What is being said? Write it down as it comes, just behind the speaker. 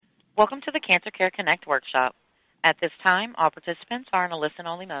Welcome to the Cancer Care Connect workshop. At this time, all participants are in a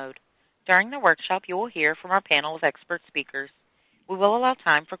listen-only mode. During the workshop, you will hear from our panel of expert speakers. We will allow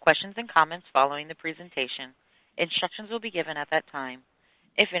time for questions and comments following the presentation. Instructions will be given at that time.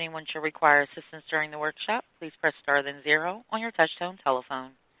 If anyone should require assistance during the workshop, please press star then 0 on your touch-tone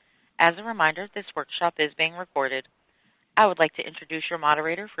telephone. As a reminder, this workshop is being recorded. I would like to introduce your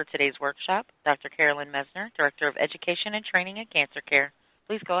moderator for today's workshop, Dr. Carolyn Mesner, Director of Education and Training at Cancer Care.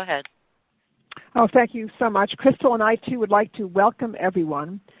 Please go ahead. Oh, thank you so much. Crystal and I, too, would like to welcome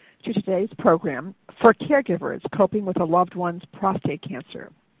everyone to today's program for Caregivers, Coping with a Loved One's Prostate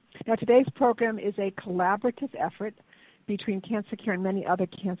Cancer. Now, today's program is a collaborative effort between Cancer Care and many other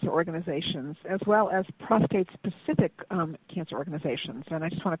cancer organizations, as well as prostate-specific cancer organizations. And I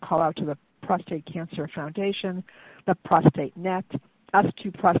just want to call out to the Prostate Cancer Foundation, the Prostate Net, Us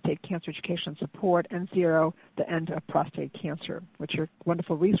to Prostate Cancer Education Support, and Zero, the End of Prostate Cancer, which are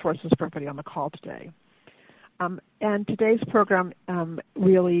wonderful resources for everybody on the call today. And today's program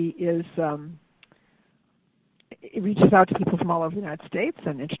really is, it reaches out to people from all over the United States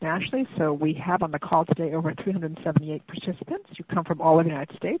and internationally. So we have on the call today over 378 participants who come from all over the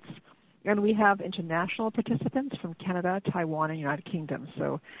United States. And we have international participants from Canada, Taiwan, and United Kingdom.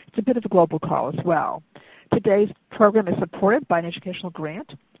 So it's a bit of a global call as well. Today's program is supported by an educational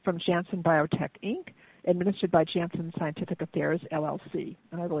grant from Janssen Biotech, Inc., administered by Janssen Scientific Affairs, LLC.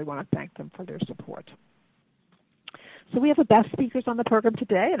 And I really want to thank them for their support. So we have the best speakers on the program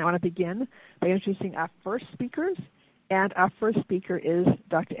today, and I want to begin by introducing our first speakers. And our first speaker is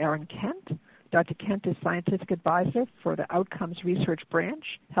Dr. Aaron Kent. Dr. Kent is Scientific Advisor for the Outcomes Research Branch,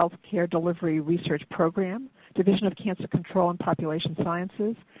 Healthcare Delivery Research Program, Division of Cancer Control and Population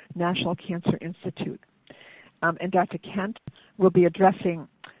Sciences, National Cancer Institute. And Dr. Kent will be addressing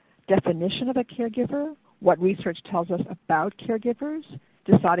definition of a caregiver, what research tells us about caregivers,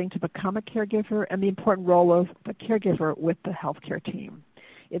 deciding to become a caregiver, and the important role of the caregiver with the healthcare team.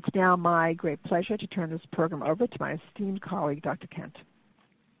 It's now my great pleasure to turn this program over to my esteemed colleague, Dr. Kent.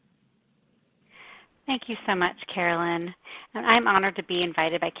 Thank you so much, Carolyn. I'm honored to be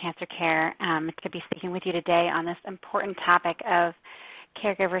invited by Cancer Care to be speaking with you today on this important topic of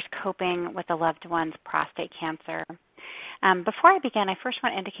caregivers coping with a loved one's prostate cancer. Before I begin, I first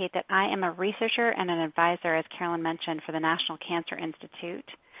want to indicate that I am a researcher and an advisor, as Carolyn mentioned, for the National Cancer Institute.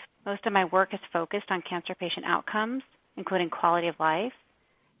 Most of my work is focused on cancer patient outcomes, including quality of life,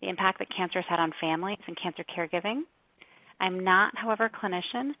 the impact that cancer has had on families, and cancer caregiving. I'm not, however, a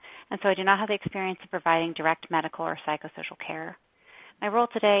clinician, and so I do not have the experience of providing direct medical or psychosocial care. My role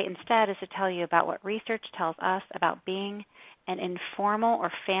today instead is to tell you about what research tells us about being an informal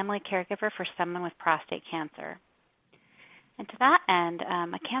or family caregiver for someone with prostate cancer. And to that end,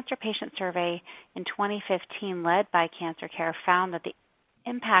 a cancer patient survey in 2015 led by Cancer Care found that the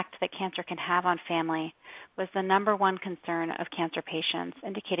impact that cancer can have on family was the number one concern of cancer patients,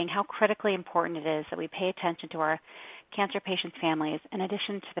 indicating how critically important it is that we pay attention to our cancer patients' families in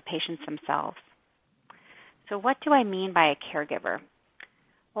addition to the patients themselves. So what do I mean by a caregiver?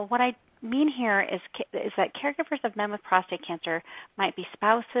 Well, what I mean here is that caregivers of men with prostate cancer might be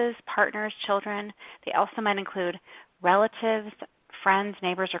spouses, partners, children. They also might include relatives, friends,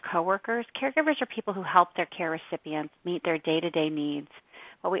 neighbors, or coworkers. Caregivers are people who help their care recipients meet their day-to-day needs,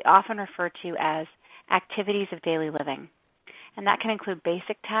 what we often refer to as activities of daily living. And that can include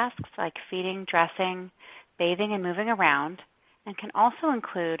basic tasks like feeding, dressing, bathing, and moving around, and can also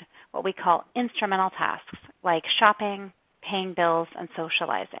include what we call instrumental tasks like shopping, paying bills, and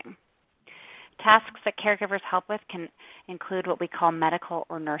socializing. Tasks that caregivers help with can include what we call medical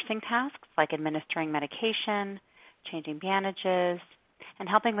or nursing tasks like administering medication, changing bandages, and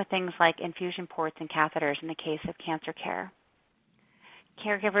helping with things like infusion ports and catheters in the case of cancer care.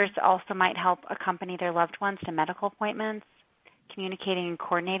 Caregivers also might help accompany their loved ones to medical appointments, communicating and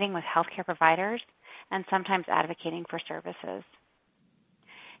coordinating with healthcare providers, and sometimes advocating for services.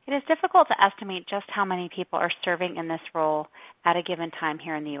 It is difficult to estimate just how many people are serving in this role at a given time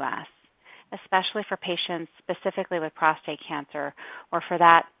here in the U.S., especially for patients specifically with prostate cancer, or for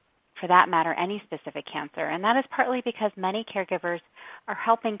that matter, any specific cancer. And that is partly because many caregivers are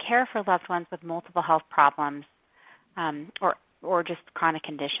helping care for loved ones with multiple health problems or just chronic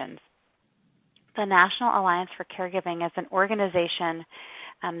conditions. The National Alliance for Caregiving is an organization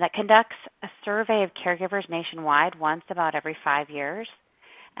that conducts a survey of caregivers nationwide once about every 5 years.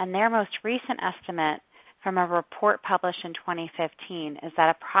 And their most recent estimate from a report published in 2015 is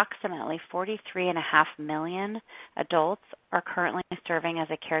that approximately 43.5 million adults are currently serving as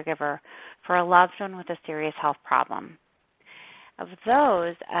a caregiver for a loved one with a serious health problem. Of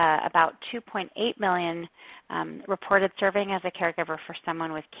those, about 2.8 million reported serving as a caregiver for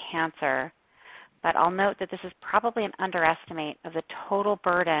someone with cancer. But I'll note that this is probably an underestimate of the total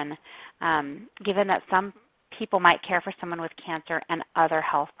burden, given that some people might care for someone with cancer and other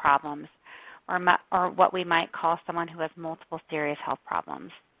health problems, or what we might call someone who has multiple serious health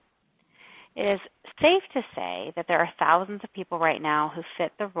problems. It is safe to say that there are thousands of people right now who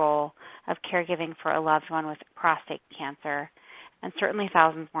fit the role of caregiving for a loved one with prostate cancer, and certainly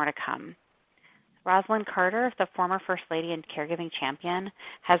thousands more to come. Rosalind Carter, the former First Lady and caregiving champion,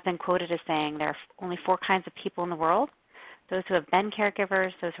 has been quoted as saying there are only 4 kinds of people in the world: those who have been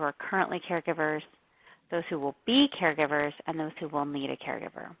caregivers, those who are currently caregivers, those who will be caregivers, and those who will need a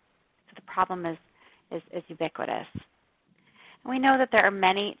caregiver. So the problem is ubiquitous. And we know that there are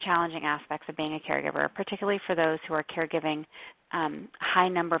many challenging aspects of being a caregiver, particularly for those who are caregiving a high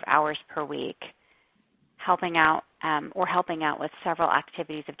number of hours per week, helping out with several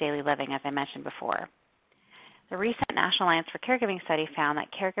activities of daily living, as I mentioned before. The recent National Alliance for Caregiving study found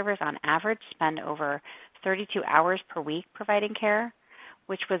that caregivers on average spend over 32 hours per week providing care,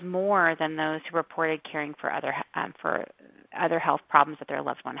 which was more than those who reported caring for other health problems that their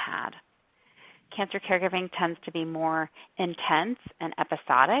loved one had. Cancer caregiving tends to be more intense and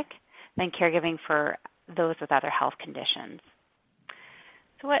episodic than caregiving for those with other health conditions.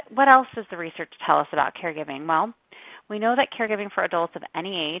 So what else does the research tell us about caregiving? Well, we know that caregiving for adults of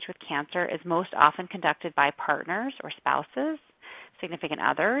any age with cancer is most often conducted by partners or spouses, significant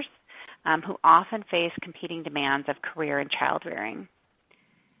others, who often face competing demands of career and child rearing.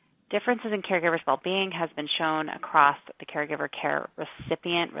 Differences in caregivers' well-being has been shown across the caregiver care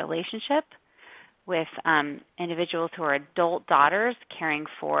recipient relationship, with individuals who are adult daughters caring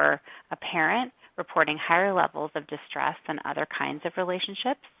for a parent reporting higher levels of distress than other kinds of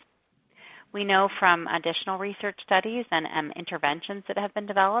relationships. We know from additional research studies and interventions that have been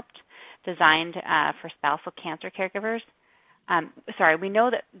developed designed for spousal cancer caregivers. We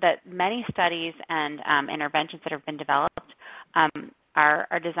know that many studies and interventions that have been developed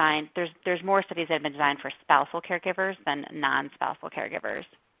are designed. There's more studies that have been designed for spousal caregivers than non-spousal caregivers.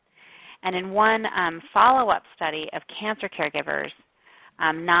 And in one follow-up study of cancer caregivers,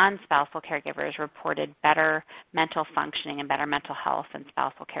 non-spousal caregivers reported better mental functioning and better mental health than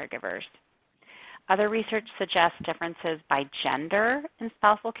spousal caregivers. Other research suggests differences by gender in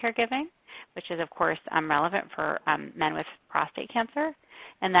spousal caregiving, which is, of course, relevant for men with prostate cancer,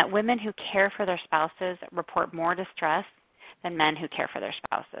 and that women who care for their spouses report more distress than men who care for their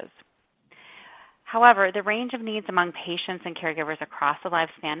spouses. However, the range of needs among patients and caregivers across the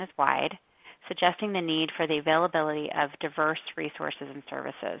lifespan is wide, suggesting the need for the availability of diverse resources and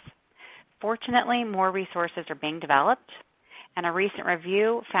services. Fortunately, more resources are being developed, and a recent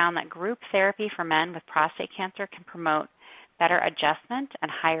review found that group therapy for men with prostate cancer can promote better adjustment and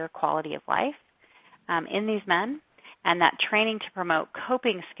higher quality of life in these men, and that training to promote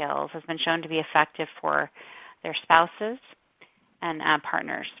coping skills has been shown to be effective for their spouses and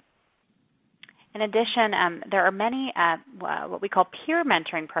partners. In addition, there are many what we call peer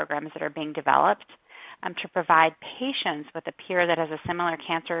mentoring programs that are being developed to provide patients with a peer that has a similar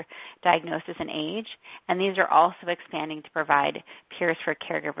cancer diagnosis and age, and these are also expanding to provide peers for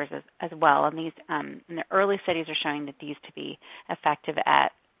caregivers as well. And these, in the early studies, are showing that these to be effective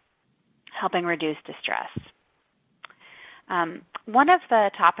at helping reduce distress. One of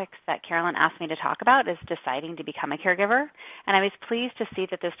the topics that Carolyn asked me to talk about is deciding to become a caregiver, and I was pleased to see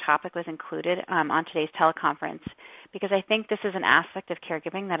that this topic was included on today's teleconference because I think this is an aspect of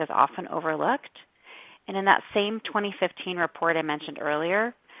caregiving that is often overlooked. And in that same 2015 report I mentioned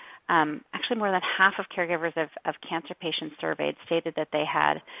earlier, actually more than half of caregivers of cancer patients surveyed stated that they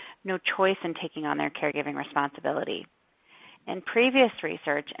had no choice in taking on their caregiving responsibility. In previous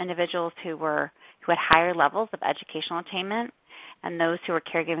research, individuals who had higher levels of educational attainment and those who were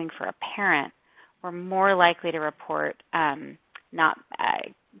caregiving for a parent were more likely to report not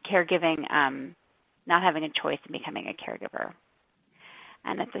having a choice in becoming a caregiver.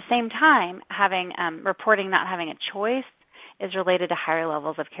 And at the same time, reporting not having a choice is related to higher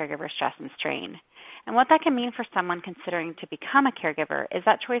levels of caregiver stress and strain. And what that can mean for someone considering to become a caregiver is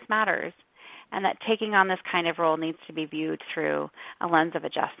that choice matters, and that taking on this kind of role needs to be viewed through a lens of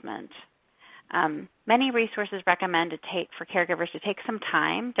adjustment. Many resources recommend for caregivers to take some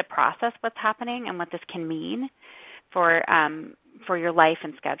time to process what's happening and what this can mean for your life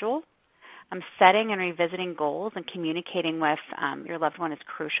and schedule. Setting and revisiting goals and communicating with your loved one is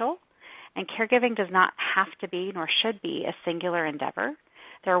crucial, and caregiving does not have to be nor should be a singular endeavor.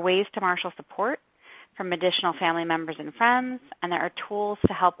 There are ways to marshal support from additional family members and friends, and there are tools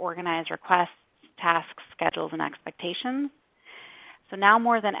to help organize requests, tasks, schedules, and expectations. So now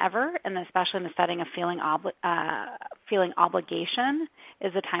more than ever, and especially in the setting of feeling obligation,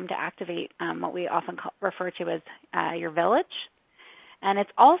 is the time to activate what we often refer to as your village. And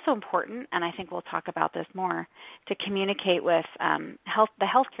it's also important, and I think we'll talk about this more, to communicate with the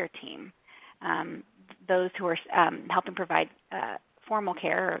healthcare team, those who are helping provide formal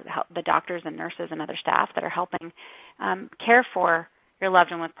care, or the doctors and nurses and other staff that are helping care for your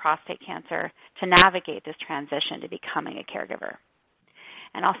loved one with prostate cancer to navigate this transition to becoming a caregiver.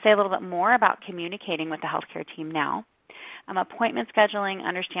 And I'll say a little bit more about communicating with the healthcare team now. Appointment scheduling,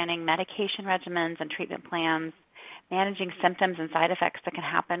 understanding medication regimens and treatment plans, managing symptoms and side effects that can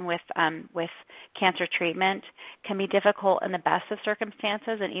happen with cancer treatment can be difficult in the best of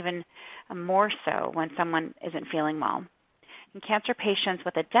circumstances, and even more so when someone isn't feeling well. In cancer patients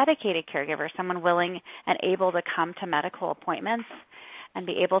with a dedicated caregiver, someone willing and able to come to medical appointments and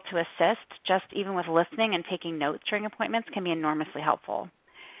be able to assist just even with listening and taking notes during appointments can be enormously helpful.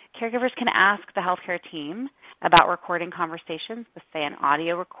 Caregivers can ask the healthcare team about recording conversations with, say, an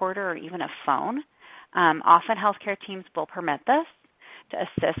audio recorder or even a phone. Often healthcare teams will permit this to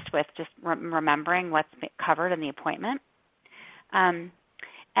assist with just remembering what's covered in the appointment. And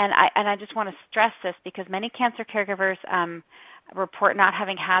I just want to stress this because many cancer caregivers report not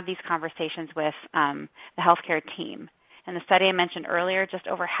having had these conversations with the healthcare team. In the study I mentioned earlier, just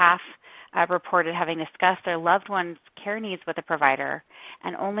over half reported having discussed their loved one's care needs with a provider,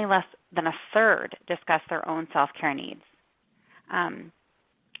 and only less than a third discussed their own self-care needs.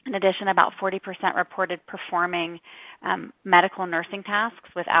 In addition, about 40% reported performing medical nursing tasks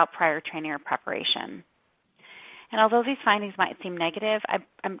without prior training or preparation. And although these findings might seem negative,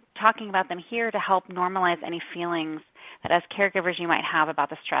 I'm talking about them here to help normalize any feelings that as caregivers you might have about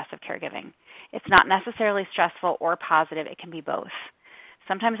the stress of caregiving. It's not necessarily stressful or positive. It can be both,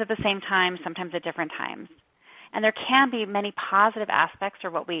 sometimes at the same time, sometimes at different times. And there can be many positive aspects,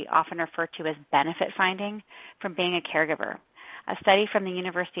 or what we often refer to as benefit finding, from being a caregiver. A study from the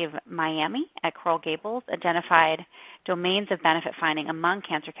University of Miami at Coral Gables identified domains of benefit finding among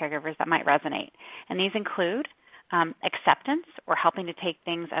cancer caregivers that might resonate. And these include acceptance, or helping to take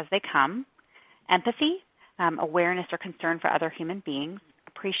things as they come, empathy, awareness or concern for other human beings,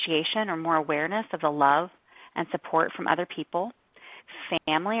 appreciation or more awareness of the love and support from other people,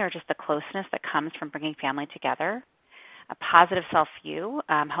 family, or just the closeness that comes from bringing family together, a positive self-view,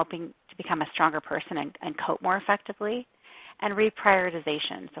 helping to become a stronger person and cope more effectively, and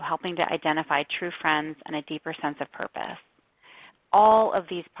reprioritization, so helping to identify true friends and a deeper sense of purpose. All of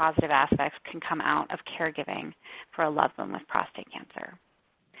these positive aspects can come out of caregiving for a loved one with prostate cancer.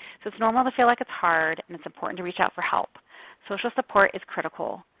 So it's normal to feel like it's hard, and it's important to reach out for help. Social support is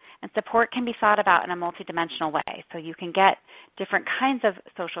critical, and support can be thought about in a multidimensional way. So you can get different kinds of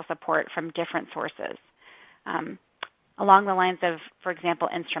social support from different sources. Along the lines of, for example,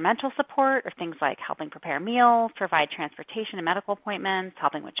 instrumental support, or things like helping prepare meals, provide transportation and medical appointments,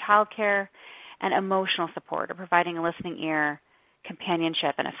 helping with childcare, and emotional support, or providing a listening ear,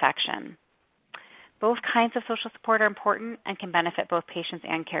 companionship, and affection. Both kinds of social support are important and can benefit both patients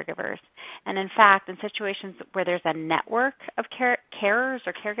and caregivers. And in fact, in situations where there's a network of carers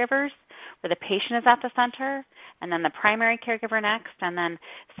or caregivers, where the patient is at the center, and then the primary caregiver next, and then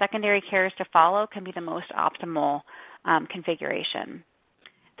secondary carers to follow, can be the most optimal configuration.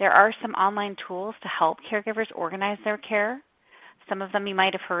 There are some online tools to help caregivers organize their care. Some of them you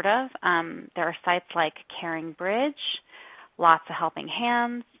might have heard of. There are sites like Caring Bridge, Lots of Helping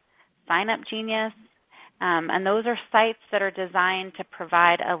Hands, Sign Up Genius, and those are sites that are designed to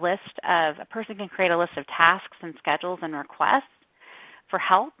provide a person can create a list of tasks and schedules and requests for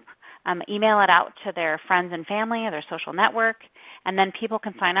help, email it out to their friends and family or their social network, and then people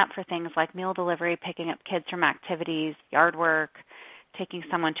can sign up for things like meal delivery, picking up kids from activities, yard work, taking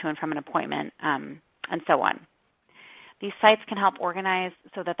someone to and from an appointment, and so on. These sites can help organize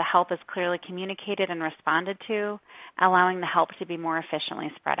so that the help is clearly communicated and responded to, allowing the help to be more efficiently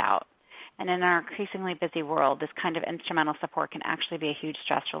spread out. And in our increasingly busy world, this kind of instrumental support can actually be a huge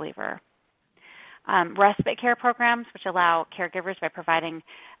stress reliever. Respite care programs, which allow caregivers by providing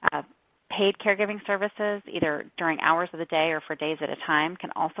paid caregiving services, either during hours of the day or for days at a time,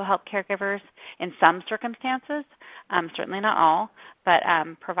 can also help caregivers in some circumstances, certainly not all, but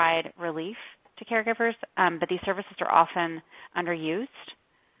provide relief to caregivers. But these services are often underused.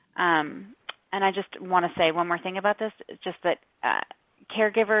 And I just want to say one more thing about this, just that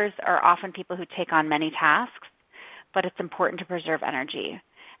caregivers are often people who take on many tasks, but it's important to preserve energy.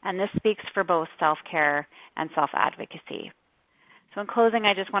 And this speaks for both self-care and self-advocacy. So in closing,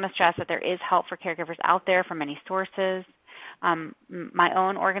 I just want to stress that there is help for caregivers out there from many sources. My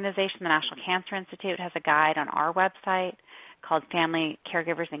own organization, the National Cancer Institute, has a guide on our website called Family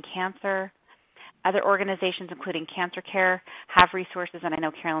Caregivers in Cancer. Other organizations, including Cancer Care, have resources, and I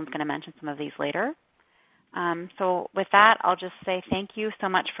know Carolyn's going to mention some of these later. So with that, I'll just say thank you so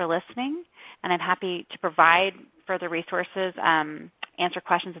much for listening, and I'm happy to provide further resources, answer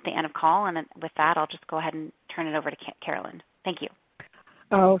questions at the end of call, and with that, I'll just go ahead and turn it over to Carolyn. Thank you.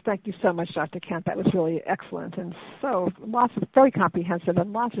 Oh, thank you so much, Dr. Kent. That was really excellent, and so very comprehensive,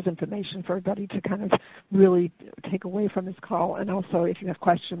 and lots of information for everybody to kind of really take away from this call. And also, if you have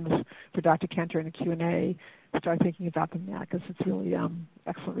questions for Dr. Kent during the Q&A, start thinking about them now, because it's really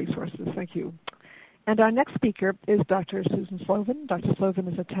excellent resources. Thank you. And our next speaker is Dr. Susan Slovin. Dr.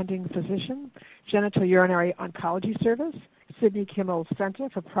 Slovin is attending physician, genitourinary oncology service, Sidney Kimmel Center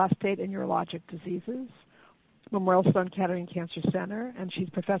for Prostate and Urologic Diseases, Memorial Sloan Kettering Cancer Center, and she's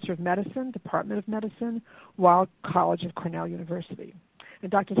professor of medicine, Department of Medicine, Weill College of Cornell University.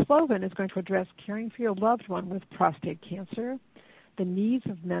 And Dr. Slovin is going to address caring for your loved one with prostate cancer, the needs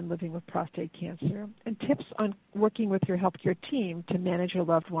of men living with prostate cancer, and tips on working with your healthcare team to manage your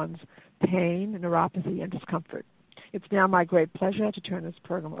loved one's pain, neuropathy, and discomfort. It's now my great pleasure to turn this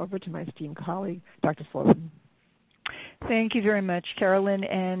program over to my esteemed colleague, Dr. Slovin. Thank you very much, Carolyn,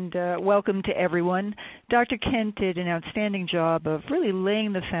 and welcome to everyone. Dr. Kent did an outstanding job of really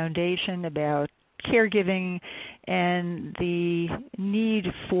laying the foundation about caregiving and the need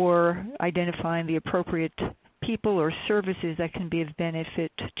for identifying the appropriate people or services that can be of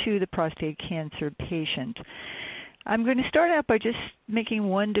benefit to the prostate cancer patient. I'm going to start out by just making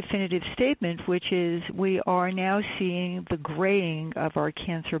one definitive statement, which is we are now seeing the graying of our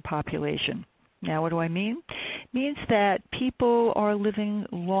cancer population. Now, what do I mean? It means that people are living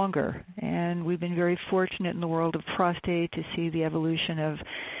longer, and we've been very fortunate in the world of prostate to see the evolution of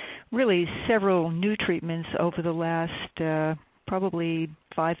really several new treatments over the last probably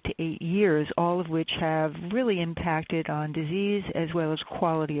 5 to 8 years, all of which have really impacted on disease as well as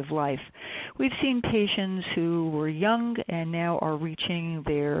quality of life. We've seen patients who were young and now are reaching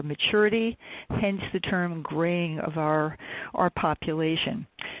their maturity, hence the term graying of our population.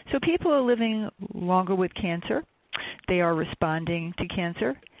 So people are living longer with cancer. They are responding to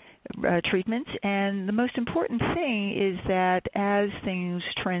cancer treatments, and the most important thing is that as things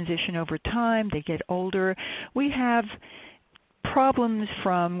transition over time, they get older, we have problems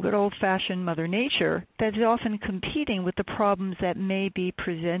from good old-fashioned Mother Nature that is often competing with the problems that may be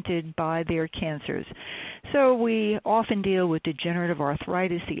presented by their cancers. So we often deal with degenerative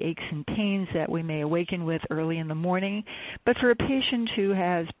arthritis, the aches and pains that we may awaken with early in the morning. But for a patient who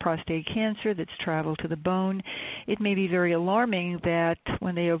has prostate cancer that's traveled to the bone, it may be very alarming that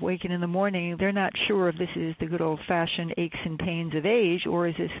when they awaken in the morning, they're not sure if this is the good old-fashioned aches and pains of age or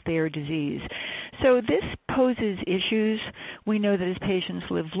is this their disease. So this poses issues. We know that as patients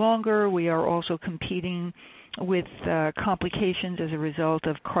live longer, we are also competing with complications as a result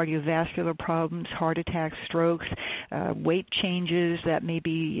of cardiovascular problems, heart attacks, strokes, weight changes that may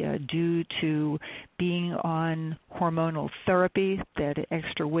be due to being on hormonal therapy, that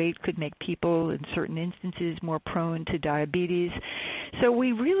extra weight could make people in certain instances more prone to diabetes. So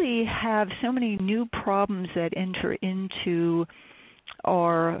we really have so many new problems that enter into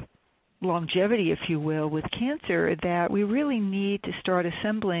our longevity, if you will, with cancer, that we really need to start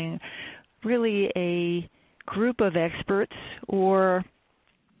assembling really a group of experts or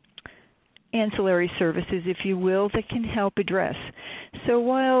ancillary services, if you will, that can help address. So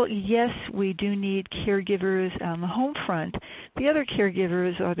while, yes, we do need caregivers on the home front, the other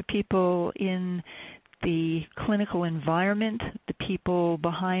caregivers are the people in the clinical environment, the people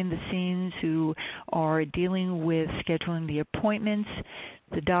behind the scenes who are dealing with scheduling the appointments,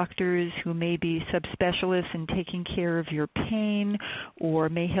 the doctors who may be subspecialists in taking care of your pain or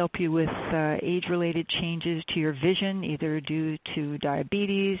may help you with age-related changes to your vision, either due to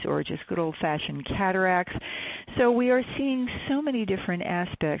diabetes or just good old-fashioned cataracts. So we are seeing so many different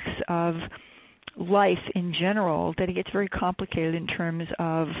aspects of life in general that it gets very complicated in terms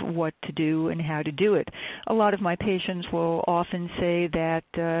of what to do and how to do it. A lot of my patients will often say that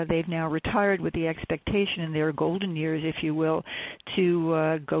they've now retired with the expectation in their golden years, if you will,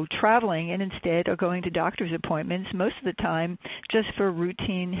 to go traveling and instead are going to doctor's appointments most of the time just for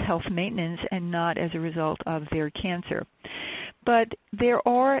routine health maintenance and not as a result of their cancer. But there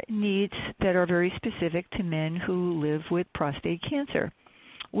are needs that are very specific to men who live with prostate cancer.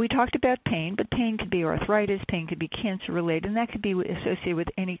 We talked about pain, but pain could be arthritis, pain could be cancer-related, and that could be associated with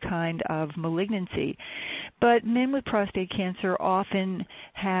any kind of malignancy. But men with prostate cancer often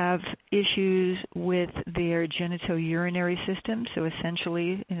have issues with their genitourinary system, so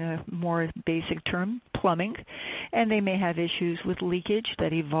essentially, in a more basic term, plumbing, and they may have issues with leakage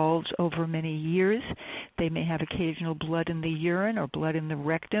that evolves over many years. They may have occasional blood in the urine or blood in the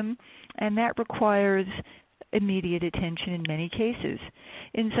rectum, and that requires immediate attention in many cases.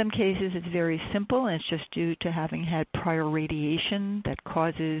 In some cases, it's very simple, and it's just due to having had prior radiation that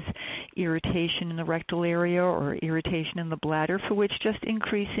causes irritation in the rectal area or irritation in the bladder, for which just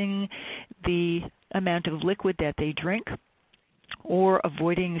increasing the amount of liquid that they drink or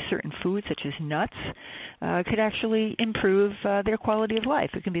avoiding certain foods such as nuts could actually improve their quality of life.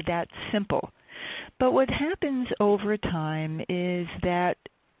 It can be that simple. But what happens over time is that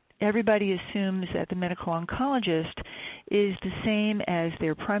everybody assumes that the medical oncologist is the same as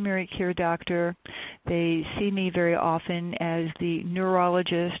their primary care doctor. They see me very often as the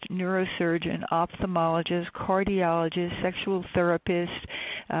neurologist, neurosurgeon, ophthalmologist, cardiologist, sexual therapist,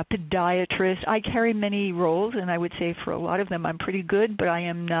 podiatrist. I carry many roles, and I would say for a lot of them I'm pretty good, but I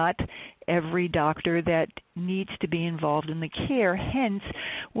am not every doctor that needs to be involved in the care. Hence,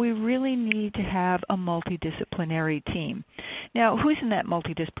 we really need to have a multidisciplinary team. Now, who's in that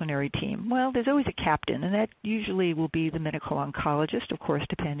multidisciplinary team? Well, there's always a captain, and that usually will be the medical oncologist, of course,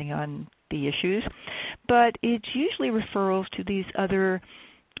 depending on the issues. But it's usually referrals to these other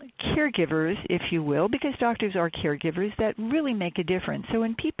caregivers, if you will, because doctors are caregivers, that really make a difference. So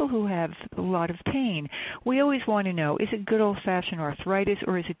in people who have a lot of pain, we always want to know, is it good old-fashioned arthritis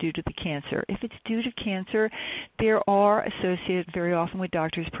or is it due to the cancer? If it's due to cancer, there are associated very often with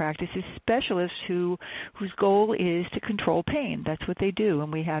doctors' practices specialists whose goal is to control pain. That's what they do.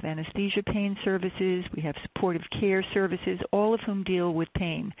 And we have anesthesia pain services, we have supportive care services, all of whom deal with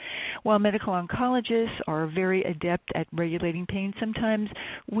pain. While medical oncologists are very adept at regulating pain, sometimes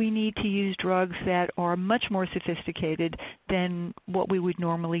we need to use drugs that are much more sophisticated than what we would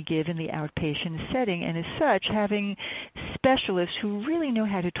normally give in the outpatient setting. And as such, having specialists who really know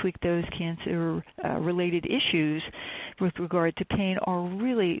how to tweak those cancer-related issues with regard to pain are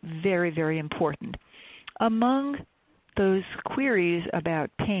really very, very important. Among those queries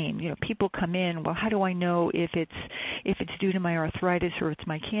about pain, people come in, well, how do I know if it's due to my arthritis or it's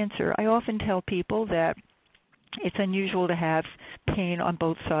my cancer? I often tell people that it's unusual to have pain on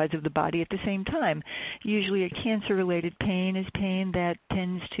both sides of the body at the same time. Usually a cancer-related pain is pain that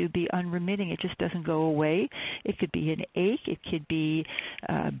tends to be unremitting. It just doesn't go away. It could be an ache. It could be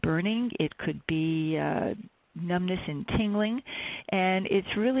burning. It could be numbness and tingling, and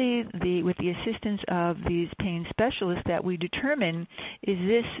it's really with the assistance of these pain specialists that we determine, is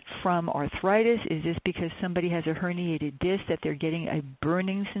this from arthritis? Is this because somebody has a herniated disc that they're getting a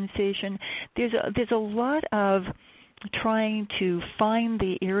burning sensation? There's a lot of trying to find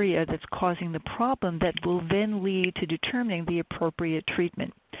the area that's causing the problem that will then lead to determining the appropriate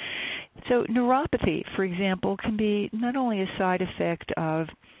treatment. So neuropathy, for example, can be not only a side effect of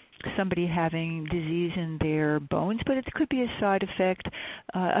somebody having disease in their bones, but it could be a side effect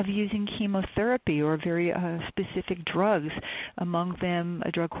of using chemotherapy or very specific drugs, among them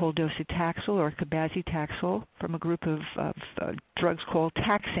a drug called docetaxel or cabazitaxel from a group of drugs called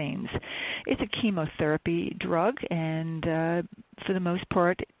taxanes. It's a chemotherapy drug and for the most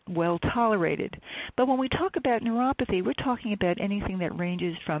part well tolerated. But when we talk about neuropathy, we're talking about anything that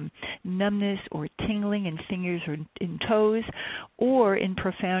ranges from numbness or tingling in fingers or in toes, or in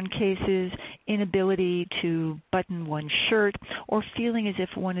profound cases, inability to button one's shirt, or feeling as if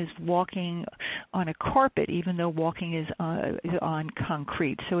one is walking on a carpet even though walking is on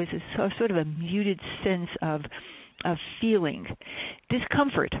concrete. So it's a sort of a muted sense of feeling.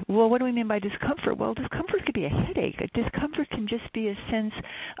 Discomfort. Well, what do we mean by discomfort? Well, discomfort could be a headache. Discomfort can just be a sense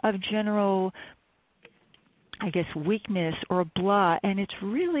of general, weakness or blah, and it's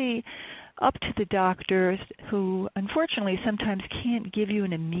really up to the doctors, who unfortunately sometimes can't give you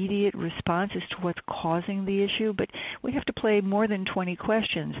an immediate response as to what's causing the issue, but we have to play more than 20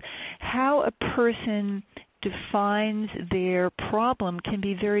 questions. How a person defines their problem can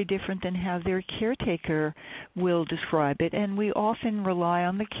be very different than how their caretaker will describe it, and we often rely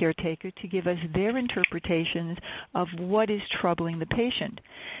on the caretaker to give us their interpretations of what is troubling the patient.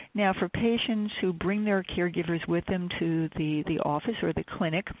 Now, for patients who bring their caregivers with them to the office or the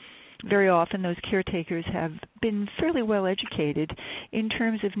clinic, very often those caretakers have been fairly well educated in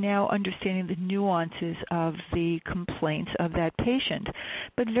terms of now understanding the nuances of the complaints of that patient.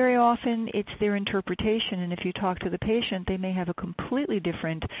 But very often it's their interpretation, and if you talk to the patient, they may have a completely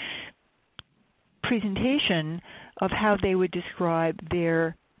different presentation of how they would describe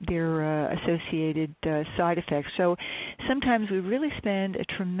their associated side effects. So sometimes we really spend a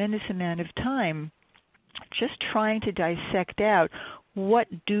tremendous amount of time just trying to dissect out, what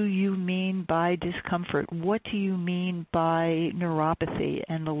do you mean by discomfort? What do you mean by neuropathy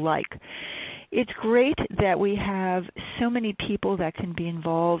and the like? It's great that we have so many people that can be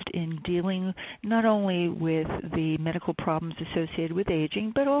involved in dealing not only with the medical problems associated with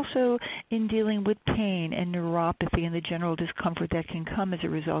aging, but also in dealing with pain and neuropathy and the general discomfort that can come as a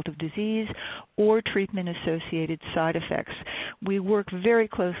result of disease or treatment-associated side effects. We work very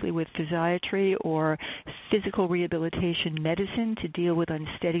closely with physiatry or physical rehabilitation medicine to deal with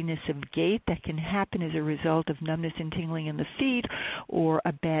unsteadiness of gait that can happen as a result of numbness and tingling in the feet or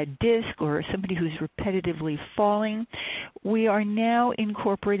a bad disc or somebody who's repetitively falling. We are now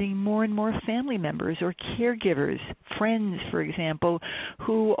incorporating more and more family members or caregivers, friends, for example,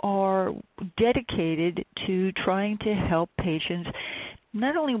 who are dedicated to trying to help patients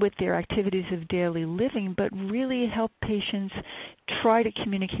not only with their activities of daily living, but really help patients try to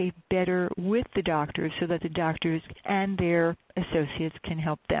communicate better with the doctors so that the doctors and their associates can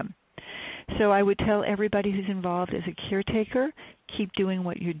help them. So I would tell everybody who's involved as a caretaker, keep doing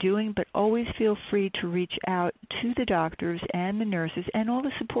what you're doing, but always feel free to reach out to the doctors and the nurses and all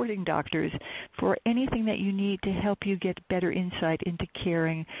the supporting doctors for anything that you need to help you get better insight into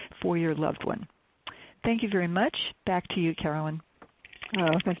caring for your loved one. Thank you very much. Back to you, Carolyn.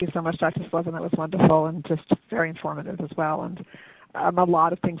 Oh, thank you so much, Dr. Slevin. That was wonderful and just very informative as well. And a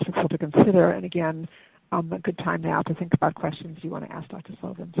lot of things for people to consider. And again, a good time now to think about questions you want to ask Dr.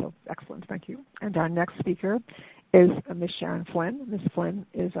 Slevin. So excellent. Thank you. And our next speaker is Ms. Sharon Flynn. Ms. Flynn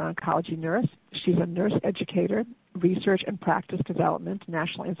is an oncology nurse. She's a nurse educator, research and practice development,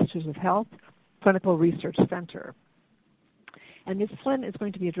 National Institutes of Health, Clinical Research Center. And Ms. Flynn is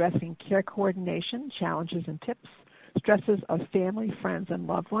going to be addressing care coordination, challenges and tips, stresses of family, friends, and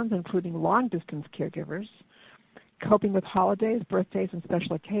loved ones, including long-distance caregivers, coping with holidays, birthdays, and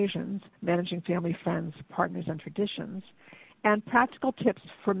special occasions, managing family, friends, partners, and traditions, and practical tips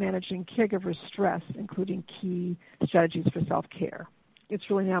for managing caregivers' stress, including key strategies for self-care. It's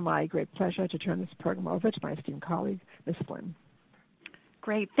really now my great pleasure to turn this program over to my esteemed colleague, Ms. Flynn.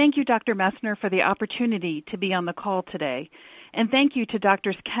 Great. Thank you, Dr. Messner, for the opportunity to be on the call today. And thank you to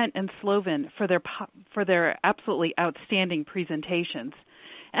Drs. Kent and Slovin for their absolutely outstanding presentations.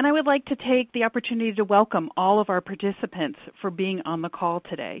 And I would like to take the opportunity to welcome all of our participants for being on the call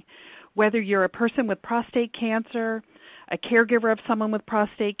today. Whether you're a person with prostate cancer, a caregiver of someone with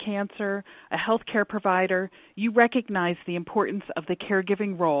prostate cancer, a healthcare provider, you recognize the importance of the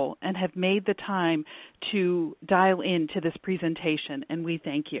caregiving role and have made the time to dial into this presentation, and we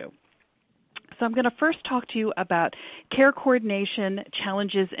thank you. So I'm going to first talk to you about care coordination,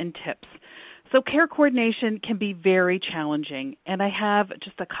 challenges, and tips. So care coordination can be very challenging, and I have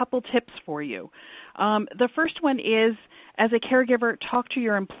just a couple tips for you. The first one is, as a caregiver, talk to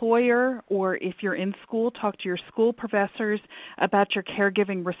your employer, or if you're in school, talk to your school professors about your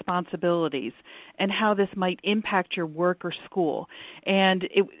caregiving responsibilities and how this might impact your work or school. And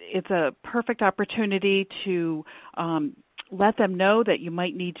it's a perfect opportunity to let them know that you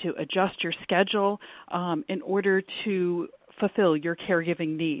might need to adjust your schedule in order to fulfill your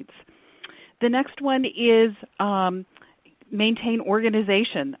caregiving needs. The next one is maintain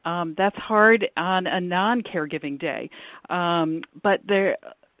organization. That's hard on a non-caregiving day, but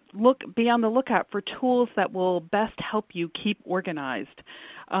be on the lookout for tools that will best help you keep organized.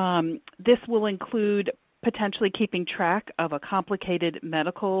 This will include potentially keeping track of a complicated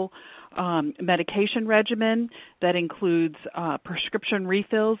medication regimen that includes prescription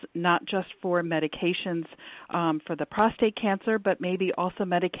refills, not just for medications for the prostate cancer, but maybe also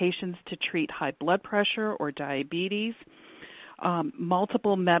medications to treat high blood pressure or diabetes,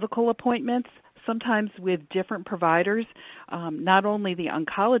 multiple medical appointments, sometimes with different providers, not only the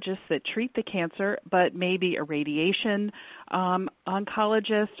oncologists that treat the cancer, but maybe a radiation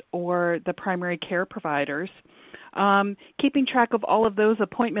oncologist or the primary care providers. Keeping track of all of those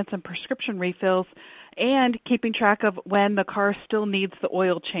appointments and prescription refills, and keeping track of when the car still needs the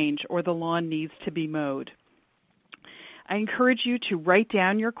oil change or the lawn needs to be mowed. I encourage you to write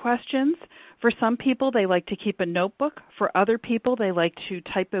down your questions. For some people, they like to keep a notebook. For other people, they like to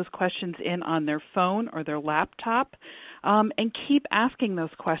type those questions in on their phone or their laptop, and keep asking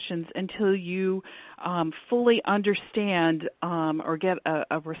those questions until you fully understand or get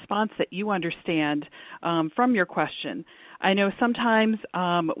a response that you understand from your question. I know sometimes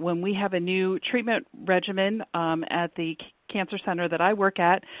when we have a new treatment regimen at the cancer center that I work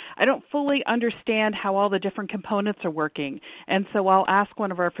at, I don't fully understand how all the different components are working. And so I'll ask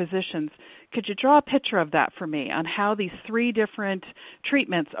one of our physicians, could you draw a picture of that for me on how these three different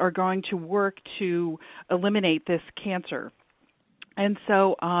treatments are going to work to eliminate this cancer? And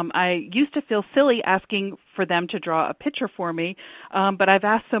so I used to feel silly asking for them to draw a picture for me, but I've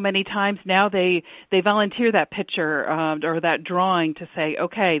asked so many times now they volunteer that picture or that drawing to say,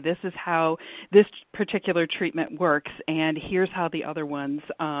 okay, this is how this particular treatment works, and here's how the other ones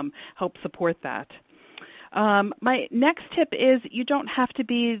help support that. My next tip is you don't have to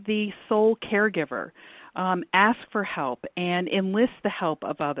be the sole caregiver. Ask for help and enlist the help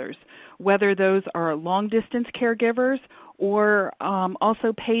of others, whether those are long-distance caregivers or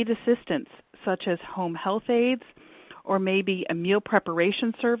also paid assistance, such as home health aides or maybe a meal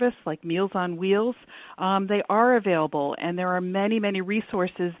preparation service like Meals on Wheels. They are available, and there are many, many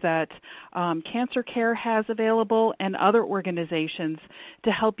resources that Cancer Care has available and other organizations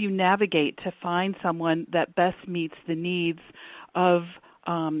to help you navigate to find someone that best meets the needs of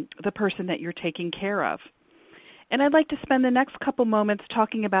the person that you're taking care of. And I'd like to spend the next couple moments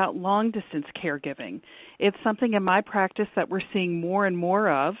talking about long-distance caregiving. It's something in my practice that we're seeing more and more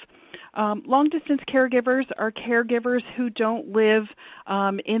of. Long-distance caregivers are caregivers who don't live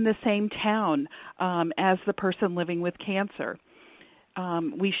in the same town as the person living with cancer.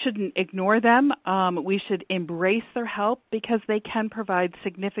 We shouldn't ignore them. We should embrace their help because they can provide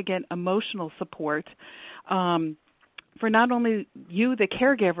significant emotional support for not only you, the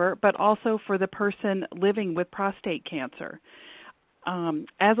caregiver, but also for the person living with prostate cancer.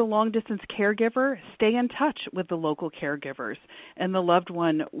 As a long-distance caregiver, stay in touch with the local caregivers and the loved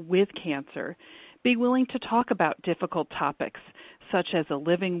one with cancer. Be willing to talk about difficult topics, such as a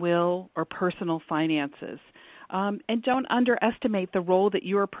living will or personal finances. And don't underestimate the role that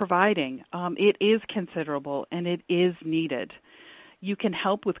you are providing. It is considerable and it is needed. You can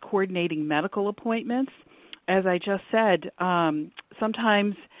help with coordinating medical appointments. As I just said,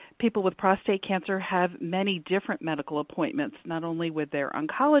 sometimes people with prostate cancer have many different medical appointments, not only with their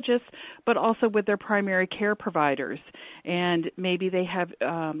oncologists, but also with their primary care providers. And maybe they have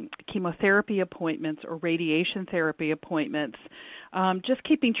chemotherapy appointments or radiation therapy appointments. Just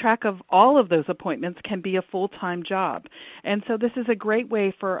keeping track of all of those appointments can be a full-time job. And so this is a great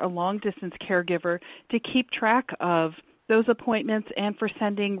way for a long-distance caregiver to keep track of those appointments and for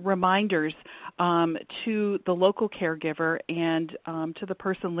sending reminders to the local caregiver and to the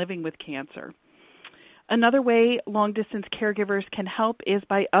person living with cancer. Another way long-distance caregivers can help is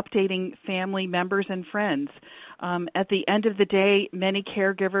by updating family members and friends. At the end of the day, many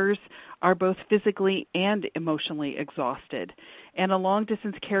caregivers are both physically and emotionally exhausted. And a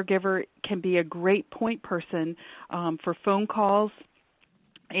long-distance caregiver can be a great point person for phone calls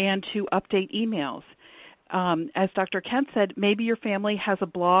and to update emails. As Dr. Kent said, maybe your family has a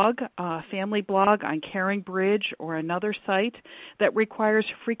blog, a family blog on Caring Bridge or another site that requires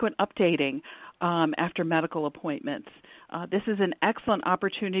frequent updating after medical appointments. This is an excellent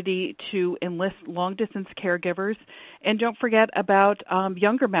opportunity to enlist long-distance caregivers. And don't forget about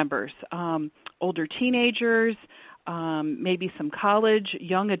younger members, older teenagers, maybe some college,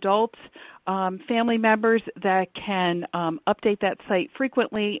 young adults, family members that can update that site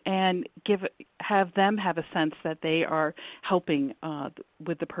frequently and have them have a sense that they are helping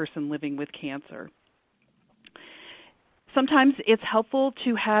with the person living with cancer. Sometimes it's helpful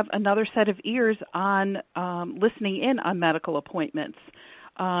to have another set of ears on listening in on medical appointments.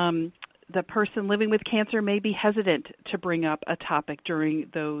 The person living with cancer may be hesitant to bring up a topic during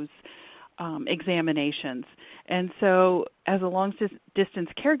those examinations. And so as a long-distance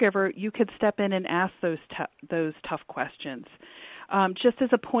caregiver, you could step in and ask those tough questions. Just as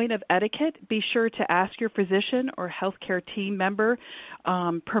a point of etiquette, be sure to ask your physician or healthcare team member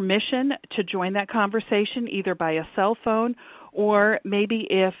permission to join that conversation, either by a cell phone or maybe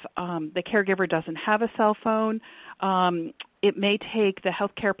if the caregiver doesn't have a cell phone, it may take the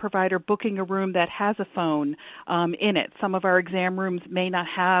healthcare provider booking a room that has a phone in it. Some of our exam rooms may not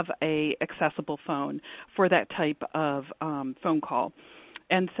have a accessible phone for that type of phone call.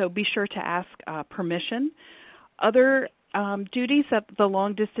 And so be sure to ask permission. Other duties that the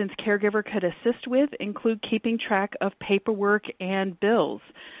long-distance caregiver could assist with include keeping track of paperwork and bills.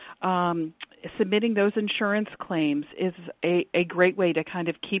 Submitting those insurance claims is a great way to kind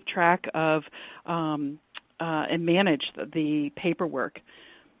of keep track of and manage the paperwork.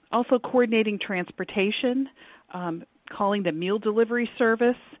 Also coordinating transportation, calling the meal delivery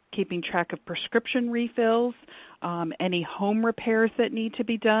service, keeping track of prescription refills, any home repairs that need to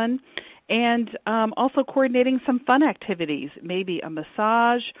be done, and also coordinating some fun activities, maybe a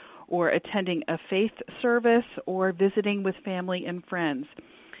massage or attending a faith service or visiting with family and friends.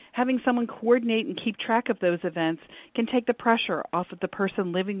 Having someone coordinate and keep track of those events can take the pressure off of the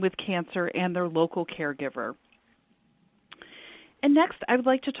person living with cancer and their local caregiver. And next, I would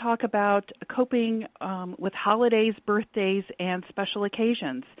like to talk about coping with holidays, birthdays, and special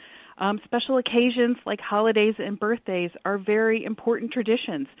occasions. Special occasions like holidays and birthdays are very important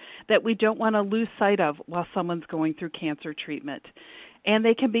traditions that we don't want to lose sight of while someone's going through cancer treatment. And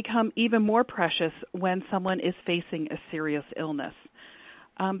they can become even more precious when someone is facing a serious illness.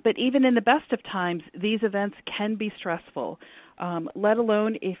 But even in the best of times, these events can be stressful, let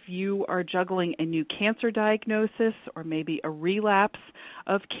alone if you are juggling a new cancer diagnosis or maybe a relapse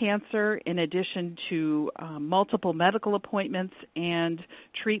of cancer in addition to multiple medical appointments and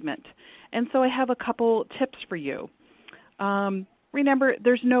treatment. And so I have a couple tips for you. Remember,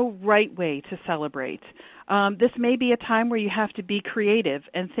 there's no right way to celebrate. This may be a time where you have to be creative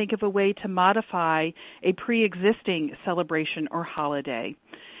and think of a way to modify a pre-existing celebration or holiday.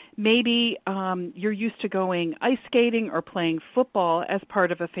 Maybe you're used to going ice skating or playing football as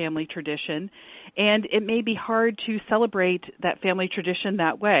part of a family tradition, and it may be hard to celebrate that family tradition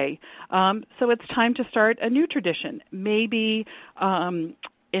that way. So it's time to start a new tradition. Maybe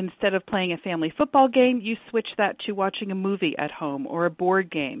instead of playing a family football game, you switch that to watching a movie at home or a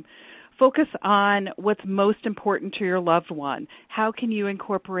board game. Focus on what's most important to your loved one. How can you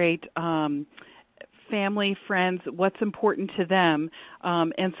incorporate family, friends, what's important to them,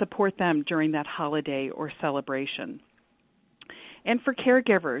 and support them during that holiday or celebration. And for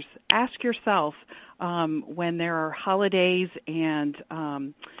caregivers, ask yourself when there are holidays and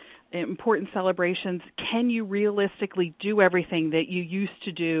important celebrations, can you realistically do everything that you used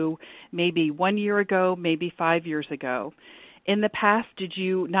to do maybe 1 year ago, maybe 5 years ago? In the past, did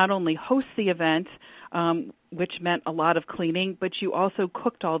you not only host the event, which meant a lot of cleaning, but you also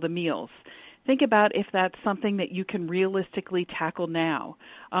cooked all the meals? Think about if that's something that you can realistically tackle now.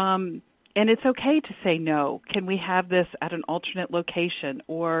 And it's okay to say no. Can we have this at an alternate location?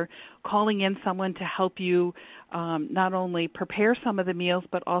 Or calling in someone to help you not only prepare some of the meals,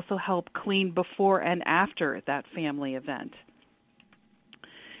 but also help clean before and after that family event.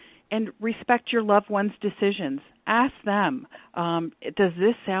 And respect your loved one's decisions. Ask them, does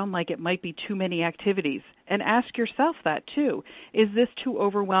this sound like it might be too many activities? And ask yourself that too. Is this too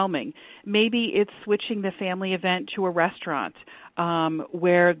overwhelming? Maybe it's switching the family event to a restaurant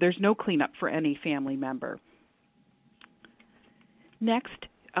where there's no cleanup for any family member. Next,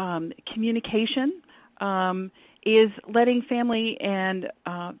 communication is letting family and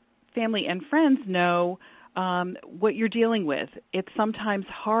friends know what you're dealing with. It's sometimes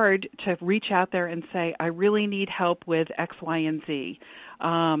hard to reach out there and say, I really need help with X, Y, and Z.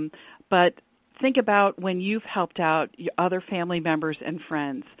 But think about when you've helped out other family members and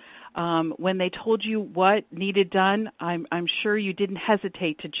friends. When they told you what needed done, I'm sure you didn't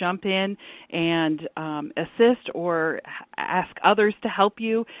hesitate to jump in and assist or ask others to help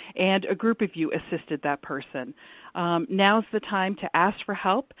you, and a group of you assisted that person. Now's the time to ask for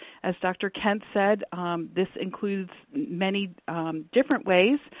help. As Dr. Kent said, this includes many different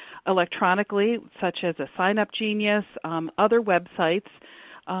ways, electronically, such as a Sign Up Genius, other websites,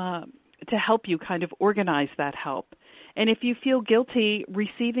 to help you kind of organize that help. And if you feel guilty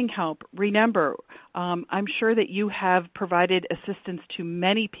receiving help, remember, I'm sure that you have provided assistance to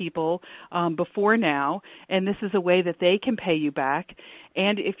many people before now, and this is a way that they can pay you back.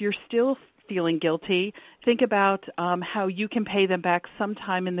 And if you're still feeling guilty, think about how you can pay them back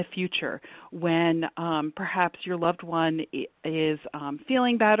sometime in the future when perhaps your loved one is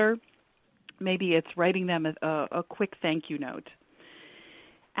feeling better. Maybe it's writing them a quick thank you note.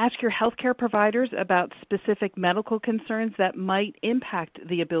 Ask your healthcare providers about specific medical concerns that might impact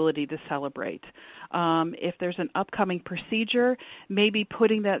the ability to celebrate. If there's an upcoming procedure, maybe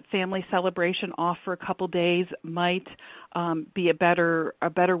putting that family celebration off for a couple days might be a better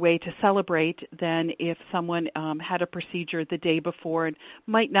way to celebrate than if someone had a procedure the day before and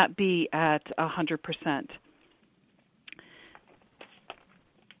might not be at 100%.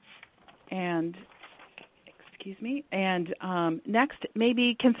 And next,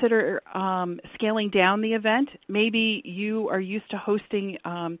 maybe consider scaling down the event. Maybe you are used to hosting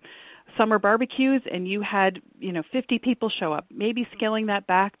summer barbecues and you had 50 people show up. Maybe scaling that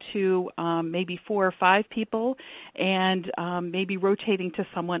back to maybe 4 or 5 people, and maybe rotating to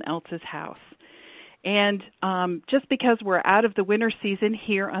someone else's house. And just because we're out of the winter season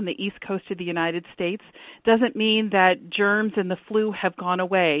here on the East Coast of the United States doesn't mean that germs and the flu have gone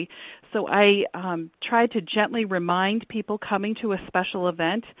away. So I try to gently remind people coming to a special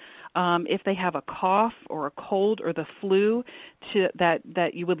event, if they have a cough or a cold or the flu,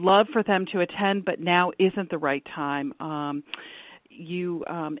 that you would love for them to attend, but now isn't the right time. you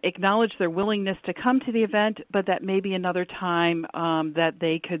acknowledge their willingness to come to the event, but that maybe another time that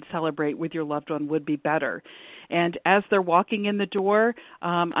they could celebrate with your loved one would be better. And as they're walking in the door,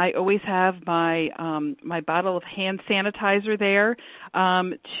 I always have my bottle of hand sanitizer there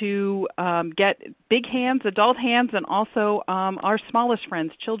to get big hands, adult hands, and also our smallest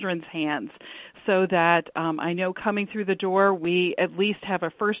friends, children's hands, so that I know coming through the door we at least have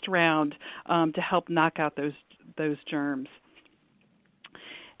a first round to help knock out those germs.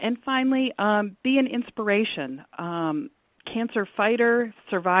 And finally, be an inspiration. Cancer fighter,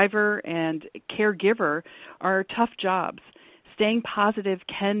 survivor, and caregiver are tough jobs. Staying positive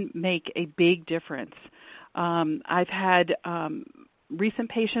can make a big difference. I've had recent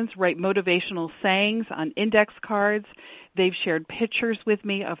patients write motivational sayings on index cards. They've shared pictures with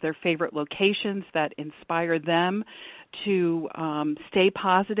me of their favorite locations that inspire them to stay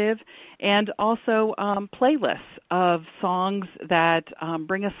positive, and also playlists of songs that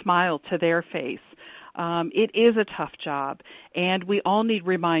bring a smile to their face. It is a tough job, and we all need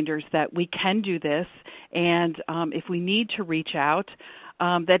reminders that we can do this, and if we need to reach out,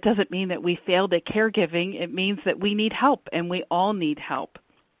 that doesn't mean that we failed at caregiving. It means that we need help, and we all need help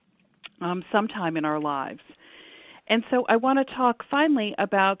sometime in our lives. And so I want to talk finally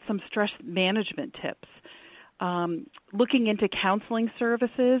about some stress management tips. Looking into counseling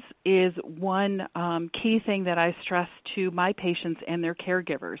services is one key thing that I stress to my patients and their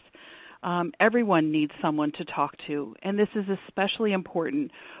caregivers. Everyone needs someone to talk to, and this is especially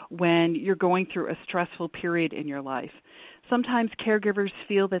important when you're going through a stressful period in your life. Sometimes caregivers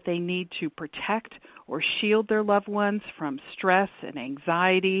feel that they need to protect or shield their loved ones from stress and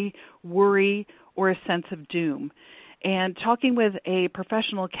anxiety, worry, or a sense of doom. And talking with a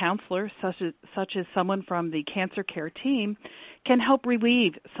professional counselor, such as someone from the cancer care team, can help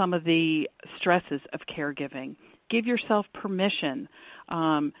relieve some of the stresses of caregiving. Give yourself permission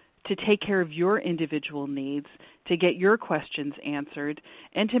to take care of your individual needs, to get your questions answered,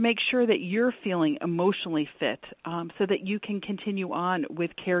 and to make sure that you're feeling emotionally fit so that you can continue on with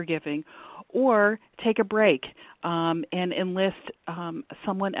caregiving, or take a break and enlist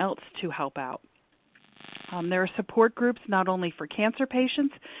someone else to help out. There are support groups not only for cancer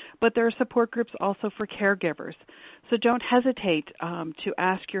patients, but there are support groups also for caregivers. So don't hesitate to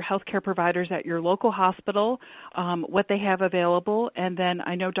ask your healthcare providers at your local hospital what they have available. And then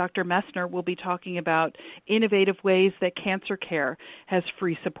I know Dr. Messner will be talking about innovative ways that cancer care has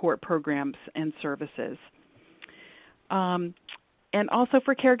free support programs and services. And also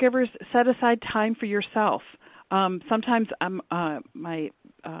for caregivers, set aside time for yourself. Sometimes my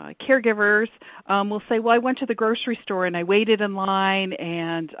caregivers will say, well, I went to the grocery store and I waited in line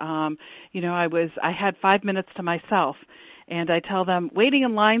and, I had 5 minutes to myself. And I tell them, waiting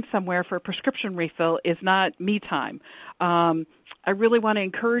in line somewhere for a prescription refill is not me time. I really want to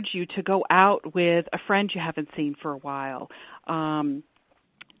encourage you to go out with a friend you haven't seen for a while,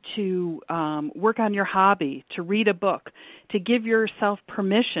 to work on your hobby, to read a book, to give yourself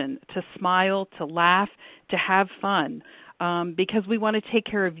permission to smile, to laugh, to have fun, because we want to take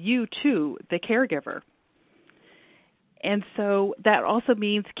care of you too, the caregiver. And so that also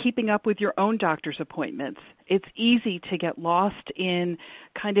means keeping up with your own doctor's appointments. It's easy to get lost in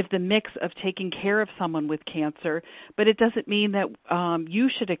kind of the mix of taking care of someone with cancer, but it doesn't mean that you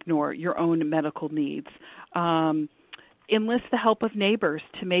should ignore your own medical needs. Enlist the help of neighbors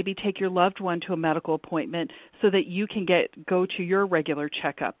to maybe take your loved one to a medical appointment so that you can go to your regular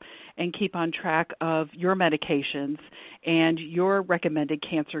checkup and keep on track of your medications and your recommended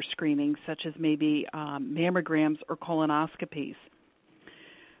cancer screenings, such as maybe mammograms or colonoscopies.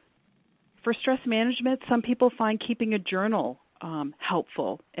 For stress management, some people find keeping a journal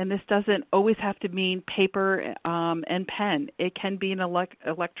helpful, and this doesn't always have to mean paper and pen. It can be an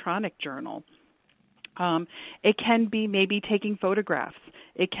electronic journal. It can be maybe taking photographs.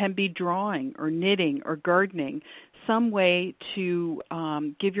 It can be drawing or knitting or gardening, some way to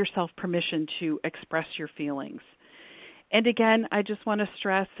give yourself permission to express your feelings. And again, I just want to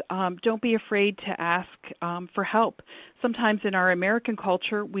stress, don't be afraid to ask for help. Sometimes in our American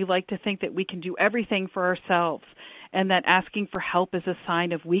culture, we like to think that we can do everything for ourselves and that asking for help is a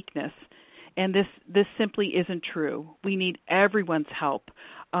sign of weakness. And this simply isn't true. We need everyone's help,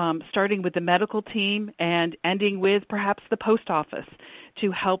 starting with the medical team and ending with perhaps the post office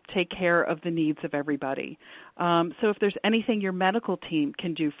to help take care of the needs of everybody. So if there's anything your medical team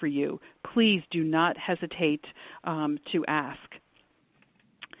can do for you, please do not hesitate to ask.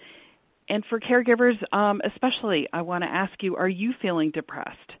 And for caregivers especially, I want to ask you, are you feeling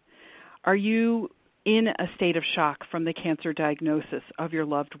depressed? Are you in a state of shock from the cancer diagnosis of your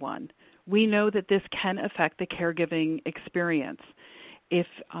loved one? We know that this can affect the caregiving experience. If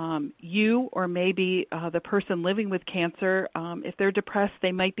you or maybe the person living with cancer, if they're depressed,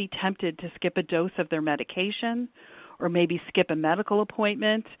 they might be tempted to skip a dose of their medication or maybe skip a medical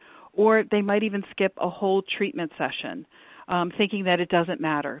appointment, or they might even skip a whole treatment session, thinking that it doesn't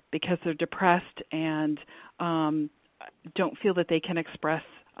matter because they're depressed and don't feel that they can express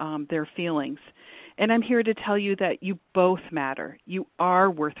their feelings. And I'm here to tell you that you both matter. You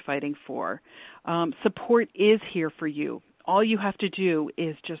are worth fighting for. Support is here for you. All you have to do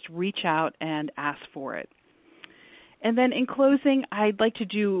is just reach out and ask for it. And then in closing, I'd like to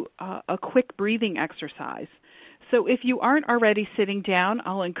do a quick breathing exercise. So if you aren't already sitting down,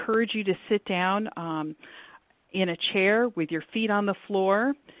 I'll encourage you to sit down in a chair with your feet on the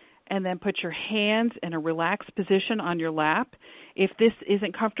floor, and then put your hands in a relaxed position on your lap. If this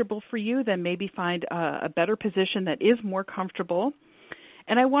isn't comfortable for you, then maybe find a better position that is more comfortable.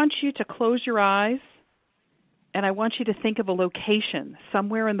 And I want you to close your eyes, and I want you to think of a location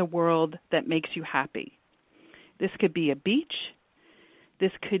somewhere in the world that makes you happy. This could be a beach.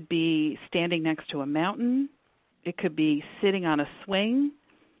 This could be standing next to a mountain. It could be sitting on a swing,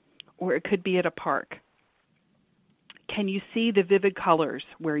 or it could be at a park. Can you see the vivid colors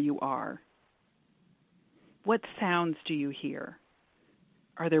where you are? What sounds do you hear?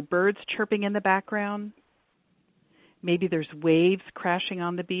 Are there birds chirping in the background? Maybe there's waves crashing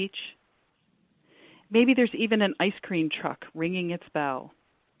on the beach. Maybe there's even an ice cream truck ringing its bell.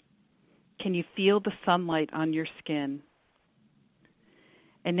 Can you feel the sunlight on your skin?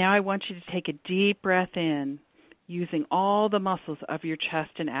 And now I want you to take a deep breath in, using all the muscles of your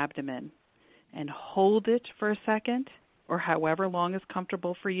chest and abdomen, and hold it for a second, or however long is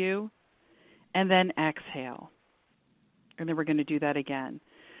comfortable for you, and then exhale. And then we're going to do that again.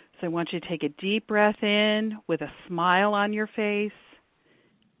 So I want you to take a deep breath in with a smile on your face,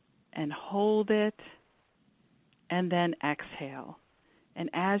 and hold it, and then exhale. And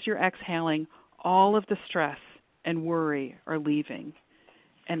as you're exhaling, all of the stress and worry are leaving,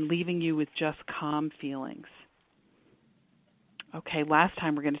 and leaving you with just calm feelings. Okay, last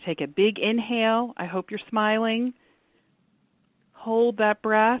time we're going to take a big inhale. I hope you're smiling. Hold that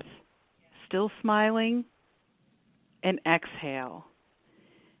breath, still smiling, and exhale.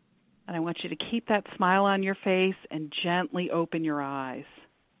 And I want you to keep that smile on your face and gently open your eyes.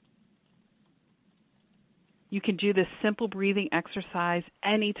 You can do this simple breathing exercise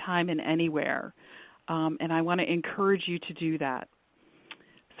anytime and anywhere, and I want to encourage you to do that.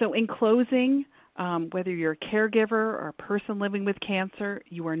 So in closing, whether you're a caregiver or a person living with cancer,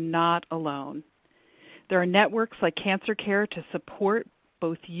 you are not alone. There are networks like Cancer Care to support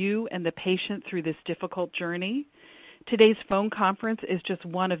both you and the patient through this difficult journey. Today's phone conference is just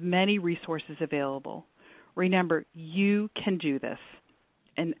one of many resources available. Remember, you can do this,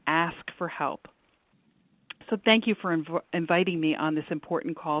 and ask for help. So thank you for inviting me on this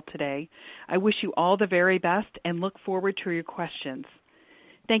important call today. I wish you all the very best and look forward to your questions.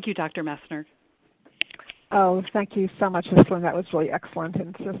 Thank you, Dr. Messner. Oh, thank you so much, Ms. Lynn. That was really excellent.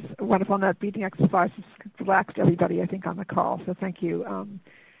 And it's just wonderful. And that breathing exercise has relaxed everybody, I think, on the call. So thank you.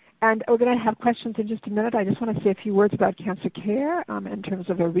 And we're going to have questions in just a minute. I just want to say a few words about Cancer Care in terms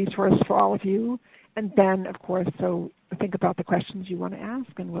of a resource for all of you. And then, of course, so think about the questions you want to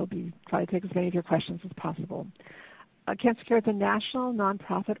ask, and we'll try to take as many of your questions as possible. Cancer Care is a national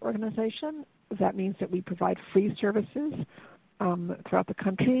nonprofit organization. That means that we provide free services throughout the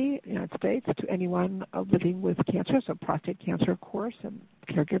country, United States, to anyone living with cancer, so prostate cancer, of course, and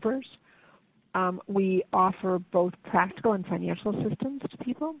caregivers. We offer both practical and financial assistance to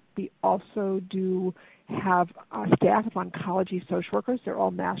people. We also do have a staff of oncology social workers. They're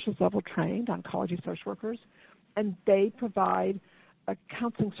all master's level trained oncology social workers, and they provide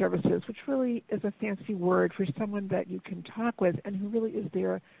counseling services, which really is a fancy word for someone that you can talk with and who really is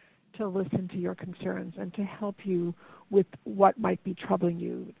there to listen to your concerns and to help you with what might be troubling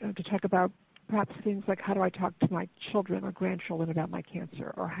you, to talk about perhaps things like how do I talk to my children or grandchildren about my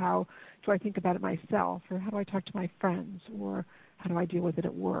cancer, or how do I think about it myself, or how do I talk to my friends, or how do I deal with it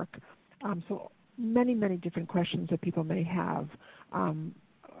at work. So many, many different questions that people may have,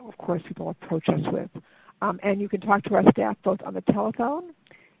 of course, people approach us with. And you can talk to our staff both on the telephone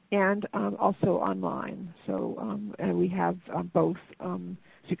and also online. So and we have both,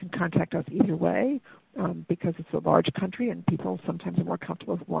 so you can contact us either way because it's a large country and people sometimes are more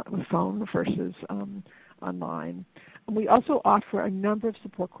comfortable with phone versus online. And we also offer a number of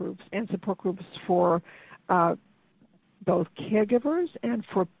support groups for both caregivers and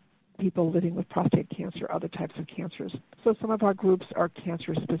for people living with prostate cancer, other types of cancers. So some of our groups are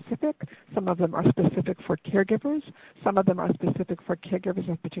cancer specific. Some of them are specific for caregivers. Some of them are specific for caregivers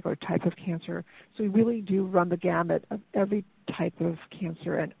of a particular type of cancer. So we really do run the gamut of every type of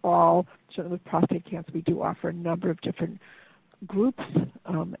cancer, and certainly with prostate cancer, we do offer a number of different groups,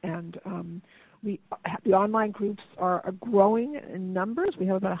 the online groups are growing in numbers. We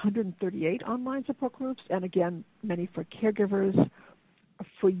have about 138 online support groups, and again, many for caregivers,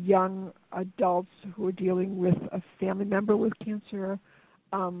 for young adults who are dealing with a family member with cancer,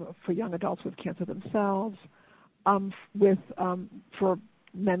 for young adults with cancer themselves, for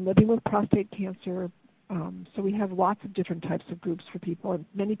men living with prostate cancer. So we have lots of different types of groups for people, and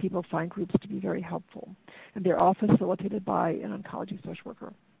many people find groups to be very helpful. And they're all facilitated by an oncology social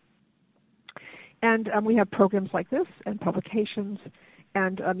worker. And we have programs like this and publications,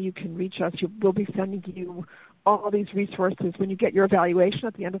 and you can reach us. We'll be sending you all these resources when you get your evaluation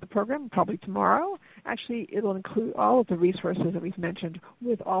at the end of the program, probably tomorrow. Actually, it'll include all of the resources that we've mentioned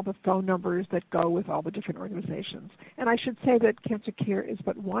with all the phone numbers that go with all the different organizations. And I should say that Cancer Care is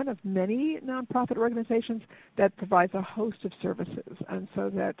but one of many nonprofit organizations that provides a host of services. And so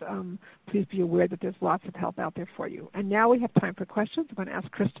that please be aware that there's lots of help out there for you. And now we have time for questions. I'm going to ask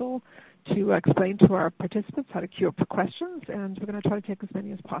Crystal to explain to our participants how to queue up for questions, and we're going to try to take as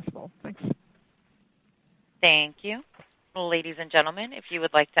many as possible. Thanks. Thank you. Ladies and gentlemen, if you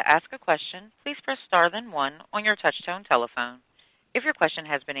would like to ask a question, please press star then one on your touch-tone telephone. If your question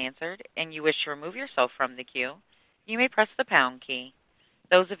has been answered and you wish to remove yourself from the queue, you may press the pound key.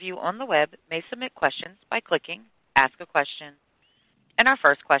 Those of you on the web may submit questions by clicking Ask a Question. And our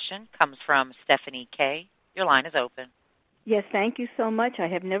first question comes from Stephanie K. Your line is open. Yes, thank you so much. I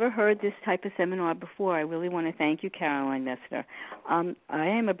have never heard this type of seminar before. I really want to thank you, Caroline Messner. I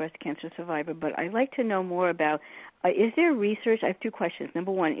am a breast cancer survivor, but I'd like to know more about, is there research? I have two questions.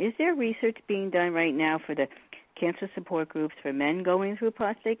 Number one, is there research being done right now for the cancer support groups for men going through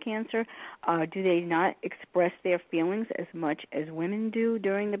prostate cancer? Do they not express their feelings as much as women do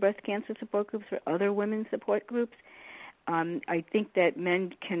during the breast cancer support groups or other women's support groups? I think that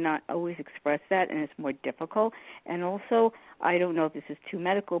men cannot always express that, and it's more difficult. And also, I don't know if this is too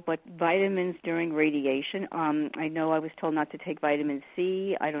medical, but vitamins during radiation. I know I was told not to take vitamin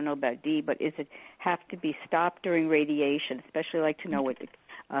C. I don't know about D, but is it have to be stopped during radiation? Especially like to know what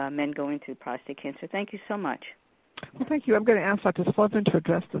men going through prostate cancer. Thank you so much. Well, thank you. I'm going to ask Dr. Slovin to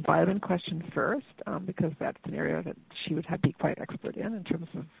address the vitamin question first, because that's an area that she would be quite expert in terms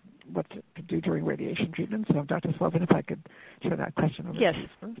of what to do during radiation treatment. So, Dr. Slovin, if I could turn that question over to you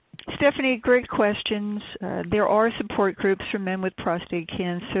first. Stephanie, great questions. There are support groups for men with prostate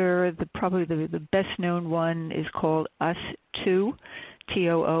cancer. Probably the best-known one is called US2,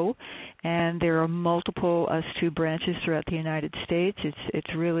 TOO, and there are multiple US2 branches throughout the United States.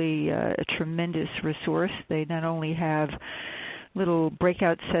 It's really a tremendous resource. They not only have little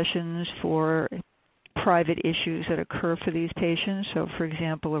breakout sessions for private issues that occur for these patients. So, for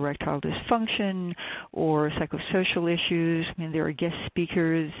example, erectile dysfunction or psychosocial issues. I mean, there are guest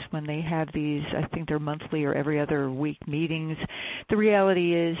speakers when they have these, I think they're monthly or every other week meetings. The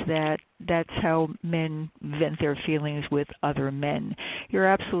reality is that that's how men vent their feelings with other men. You're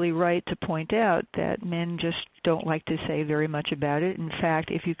absolutely right to point out that men just don't like to say very much about it. In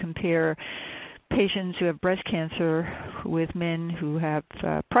fact, if you compare patients who have breast cancer with men who have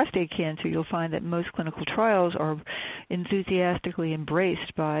prostate cancer, you'll find that most clinical trials are enthusiastically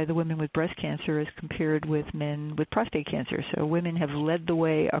embraced by the women with breast cancer as compared with men with prostate cancer. So women have led the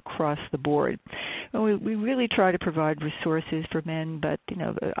way across the board. And we really try to provide resources for men, but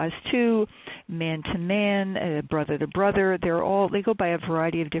us too, man to man, brother to brother, they go by a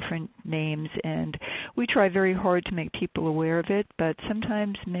variety of different names, and we try very hard to make people aware of it, but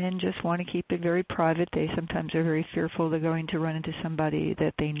sometimes men just want to keep it very private. They sometimes are very fearful they're going to run into somebody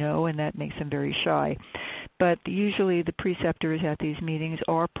that they know, and that makes them very shy. But usually the preceptors at these meetings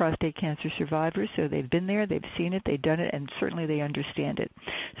are prostate cancer survivors, so they've been there, they've seen it, they've done it, and certainly they understand it.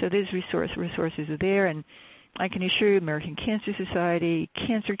 So these resources are there, and I can assure you American Cancer Society,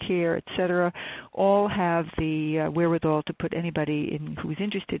 Cancer Care, etc., all have the wherewithal to put anybody in who's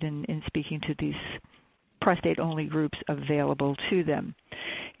interested in speaking to these prostate-only groups available to them.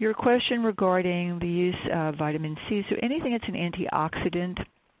 Your question regarding the use of vitamin C, so anything that's an antioxidant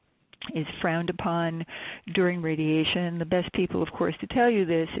is frowned upon during radiation. The best people, of course, to tell you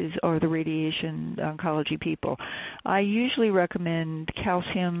this are the radiation oncology people. I usually recommend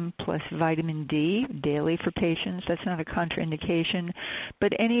calcium plus vitamin D daily for patients. That's not a contraindication,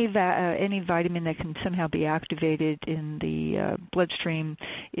 but any vitamin that can somehow be activated in the bloodstream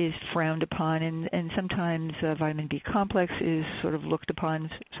is frowned upon, and sometimes vitamin B complex is sort of looked upon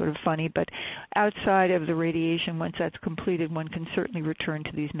sort of funny, but outside of the radiation, once that's completed, one can certainly return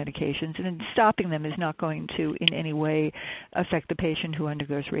to these medications. And stopping them is not going to in any way affect the patient who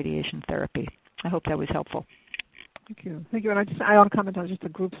undergoes radiation therapy. I hope that was helpful. Thank you. Thank you. And I want to comment on just the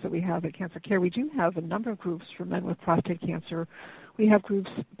groups that we have at Cancer Care. We do have a number of groups for men with prostate cancer. We have groups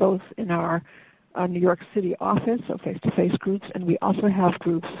both in our New York City office, so face-to-face groups, and we also have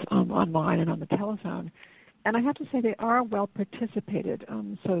groups online and on the telephone. And I have to say they are well participated,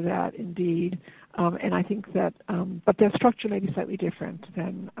 so that indeed, and I think that, but their structure may be slightly different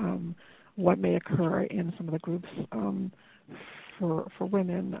than what may occur in some of the groups for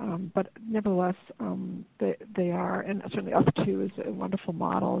women. But nevertheless, they are, and certainly us too is a wonderful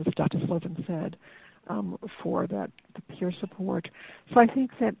model, as Dr. Slovin said, for that the peer support. So I think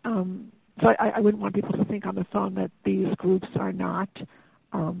that, so I wouldn't want people to think on the phone that these groups are not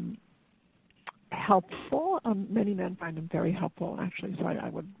helpful. Many men find them very helpful, actually. So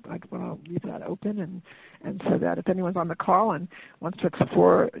I'd want to leave that open, and so that if anyone's on the call and wants to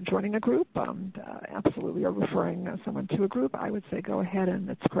explore joining a group, absolutely, or referring someone to a group, I would say go ahead, and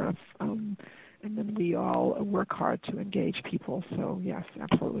it's sort of, and then we all work hard to engage people. So yes,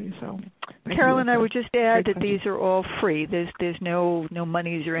 absolutely. So Carolyn, I would just add that these are all free. There's no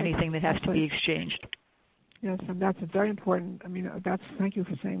monies or anything that has to be exchanged. Yes, and that's very important. I mean, thank you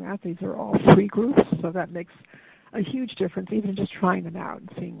for saying that. These are all free groups, so that makes a huge difference, even just trying them out and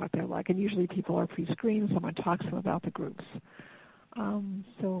seeing what they're like. And usually people are pre-screened. Someone talks to them about the groups.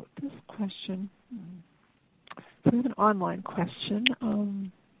 So this question, so we have an online question.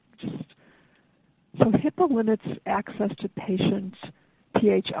 So HIPAA limits access to patient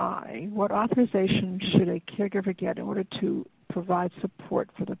PHI. What authorization should a caregiver get in order to provide support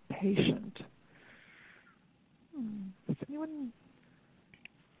for the patient? Does anyone,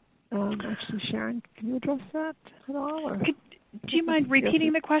 actually, Sharon, can you address that at all? Or? Do you mind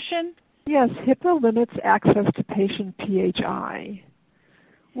repeating the question? Yes, HIPAA limits access to patient PHI.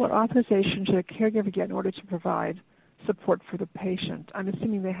 What authorization should a caregiver get in order to provide support for the patient? I'm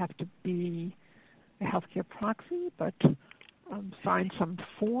assuming they have to be a healthcare proxy, but sign some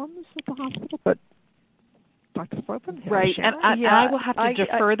forms at the hospital, but Dr. Slopen? Right, and I will have to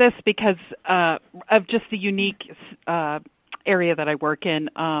defer this because of just the unique area that I work in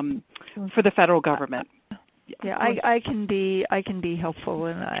for the federal government. Yeah, I can be helpful,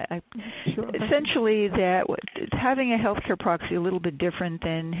 and sure. Essentially that having a healthcare proxy a little bit different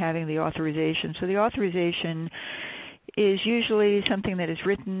than having the authorization. So the authorization is usually something that is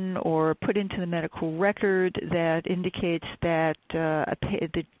written or put into the medical record that indicates that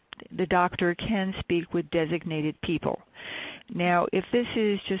the doctor can speak with designated people. Now, if this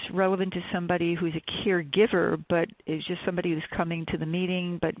is just relevant to somebody who's a caregiver, but is just somebody who's coming to the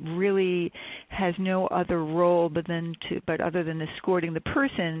meeting, but really has no other role but other than escorting the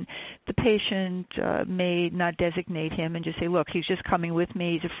person, the patient may not designate him and just say, look, he's just coming with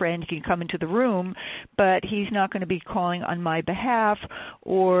me, he's a friend, he can come into the room, but he's not going to be calling on my behalf,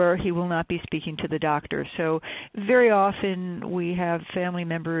 or he will not be speaking to the doctor. So very often we have family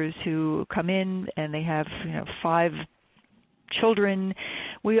members who come in and they have 5 children.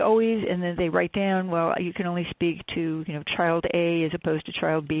 We always, and then they write down, well, you can only speak to, child A as opposed to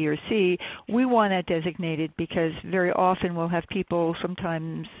child B or C. We want that designated because very often we'll have people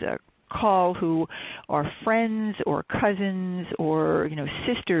sometimes call who are friends or cousins or,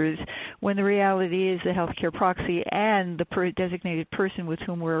 sisters, when the reality is the healthcare proxy and the designated person with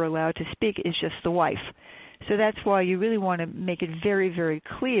whom we're allowed to speak is just the wife. So that's why you really want to make it very, very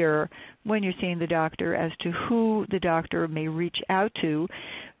clear when you're seeing the doctor as to who the doctor may reach out to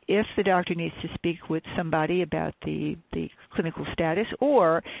if the doctor needs to speak with somebody about the clinical status,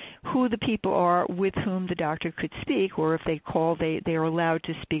 or who the people are with whom the doctor could speak, or if they call, they are allowed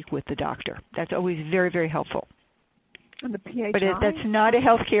to speak with the doctor. That's always very, very helpful. And the PHI? But that's not a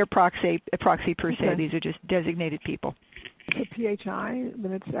healthcare proxy per se. These are just designated people. So PHI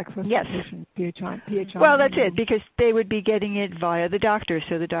limits access yes. to patient PHI. Well, that's it, because they would be getting it via the doctor,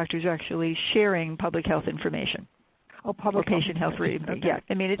 so the doctor's actually sharing public health information. Oh, public health patient health. Okay. Yeah,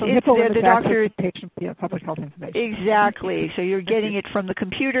 I mean, it's the doctor. Patient, public health information. Exactly. So you're getting it from the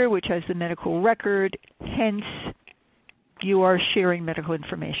computer, which has the medical record. Hence, you are sharing medical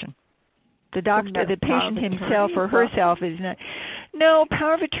information. The doctor, the patient himself or herself is not. No,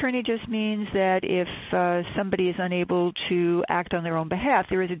 power of attorney just means that if somebody is unable to act on their own behalf,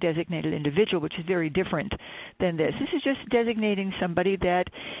 there is a designated individual, which is very different than this. This is just designating somebody that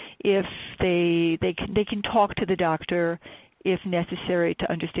if they can talk to the doctor if necessary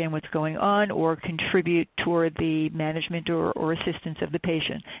to understand what's going on or contribute toward the management or assistance of the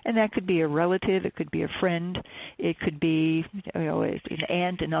patient. And that could be a relative, it could be a friend, it could be an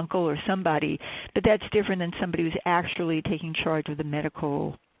aunt, an uncle, or somebody. But that's different than somebody who's actually taking charge of the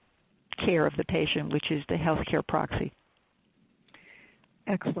medical care of the patient, which is the healthcare proxy.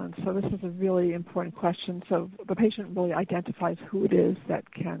 Excellent. So this is a really important question. So the patient really identifies who it is that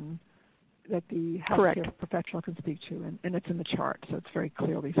the healthcare professional can speak to, and it's in the chart, so it's very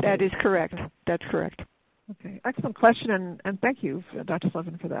clearly stated. That is correct. That's correct. Okay, excellent question, and thank you, Dr.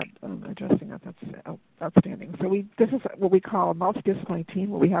 Sullivan, for that, addressing that. That's outstanding. So this is what we call a multidisciplinary team,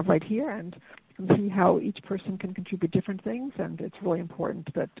 what we have right here, and you can see how each person can contribute different things, and it's really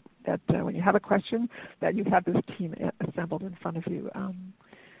important that when you have a question, that you have this team assembled in front of you.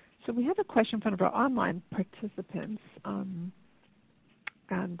 So we have a question in front of our online participants,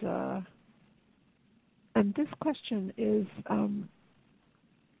 and this question is, I'm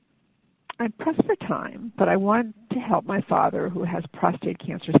pressed for time, but I want to help my father who has prostate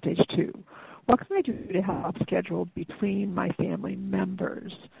cancer stage 2. What can I do to help schedule between my family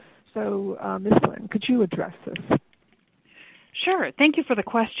members? So, Ms. Lynn, could you address this? Sure. Thank you for the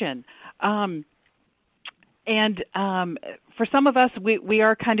question. For some of us, we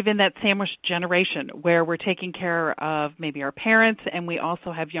are kind of in that sandwich generation where we're taking care of maybe our parents and we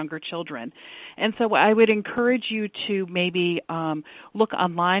also have younger children. And so I would encourage you to maybe look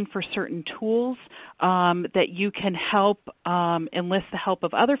online for certain tools that you can help enlist the help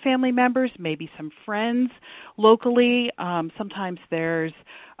of other family members, maybe some friends locally. Sometimes there's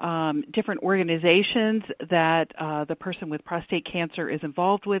different organizations that the person with prostate cancer is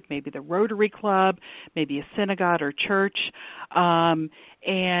involved with, maybe the Rotary Club, maybe a synagogue or church,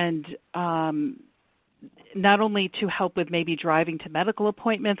 and not only to help with maybe driving to medical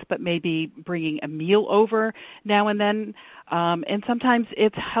appointments, but maybe bringing a meal over now and then. And sometimes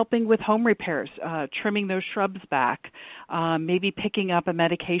it's helping with home repairs, trimming those shrubs back, maybe picking up a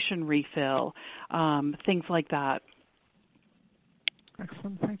medication refill, things like that.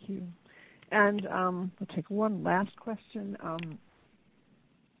 Excellent, thank you. And we'll take one last question.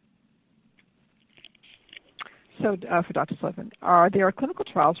 So for Dr. Sullivan, there are clinical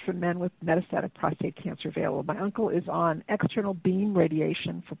trials for men with metastatic prostate cancer available. My uncle is on external beam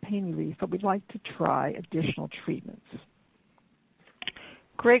radiation for pain relief, but we'd like to try additional treatments.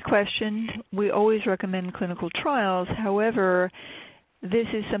 Great question. We always recommend clinical trials. However, this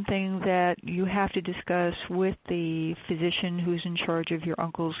is something that you have to discuss with the physician who's in charge of your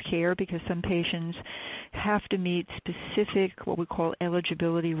uncle's care, because some patients have to meet specific, what we call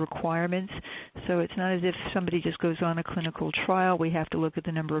eligibility requirements. So it's not as if somebody just goes on a clinical trial. We have to look at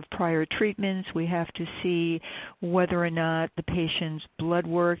the number of prior treatments. We have to see whether or not the patient's blood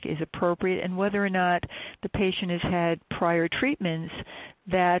work is appropriate and whether or not the patient has had prior treatments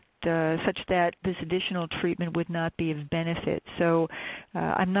that such that this additional treatment would not be of benefit. So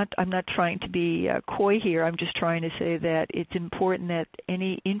I'm not trying to be coy here. I'm just trying to say that it's important that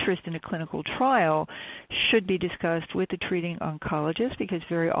any interest in a clinical trial should be discussed with the treating oncologist, because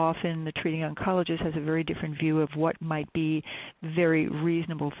very often the treating oncologist has a very different view of what might be very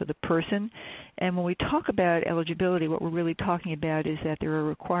reasonable for the person. And when we talk about eligibility, what we're really talking about is that there are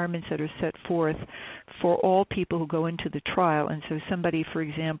requirements that are set forth for all people who go into the trial. And so somebody, for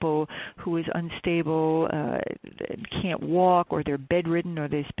example, who is unstable, can't walk, or they're bedridden, or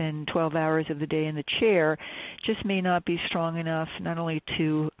they spend 12 hours of the day in the chair, just may not be strong enough not only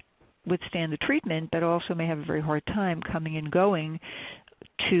to withstand the treatment, but also may have a very hard time coming and going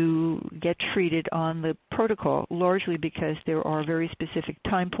to get treated on the protocol, largely because there are very specific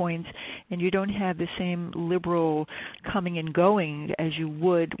time points and you don't have the same liberal coming and going as you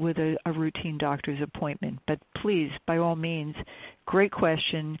would with a routine doctor's appointment. But please, by all means, great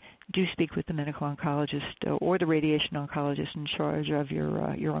question. Do speak with the medical oncologist or the radiation oncologist in charge of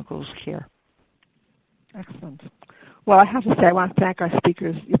your uncle's care. Excellent. Well, I have to say I want to thank our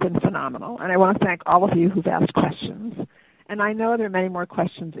speakers. You've been phenomenal. And I want to thank all of you who've asked questions. And I know there are many more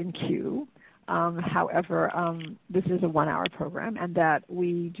questions in queue. However, this is a 1-hour program, and that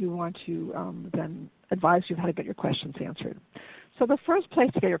we do want to then advise you how to get your questions answered. So the first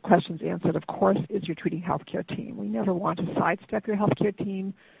place to get your questions answered, of course, is your treating healthcare team. We never want to sidestep your healthcare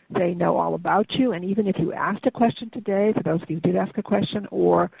team. They know all about you, and even if you asked a question today, for those of you who did ask a question,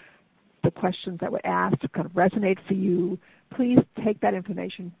 or the questions that were asked kind of resonate for you, please take that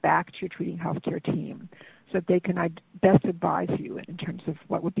information back to your treating healthcare team so that they can best advise you in terms of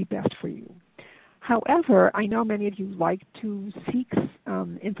what would be best for you. However, I know many of you like to seek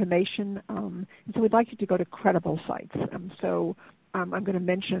information, and so we'd like you to go to credible sites. I'm going to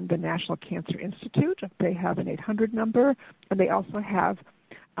mention the National Cancer Institute. They have an 800 number, and they also have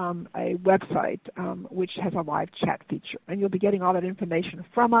a website which has a live chat feature. And you'll be getting all that information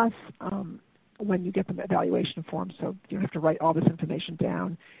from us when you get the evaluation form, so you don't have to write all this information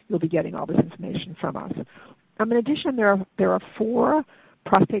down. You'll be getting all this information from us. In addition, there are 4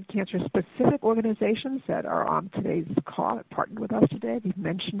 prostate cancer-specific organizations that are on today's call that partnered with us today. We've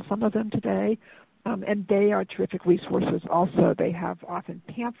mentioned some of them today, and they are terrific resources also. They have often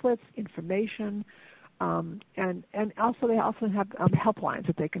pamphlets, information, and also they also have helplines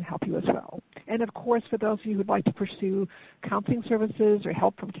that they can help you as well. And, of course, for those of you who would like to pursue counseling services or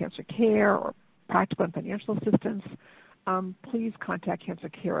help from Cancer Care or practical and financial assistance, please contact Cancer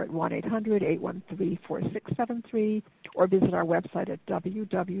Care at 1-800-813-4673 or visit our website at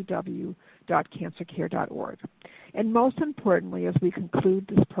www.cancercare.org. And most importantly, as we conclude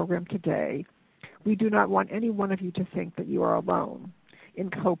this program today, we do not want any one of you to think that you are alone in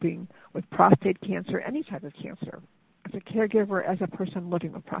coping with prostate cancer, any type of cancer, as a caregiver, as a person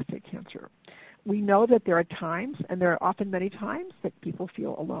living with prostate cancer. We know that there are times, and there are often many times, that people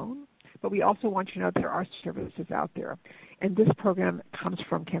feel alone. But we also want you to know there are services out there. And this program comes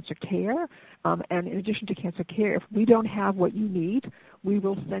from Cancer Care. And in addition to Cancer Care, if we don't have what you need, we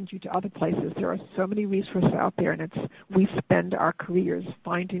will send you to other places. There are so many resources out there, and we spend our careers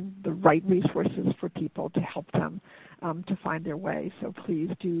finding the right resources for people to help them to find their way. So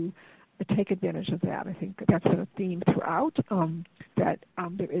please do take advantage of that. I think that's a theme throughout, that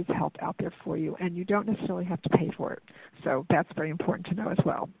there is help out there for you, and you don't necessarily have to pay for it. So that's very important to know as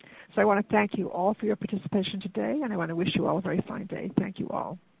well. So I want to thank you all for your participation today, and I want to wish you all a very fine day. Thank you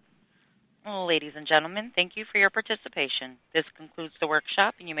all. Well, ladies and gentlemen, thank you for your participation. This concludes the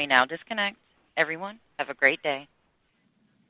workshop, and you may now disconnect. Everyone, have a great day.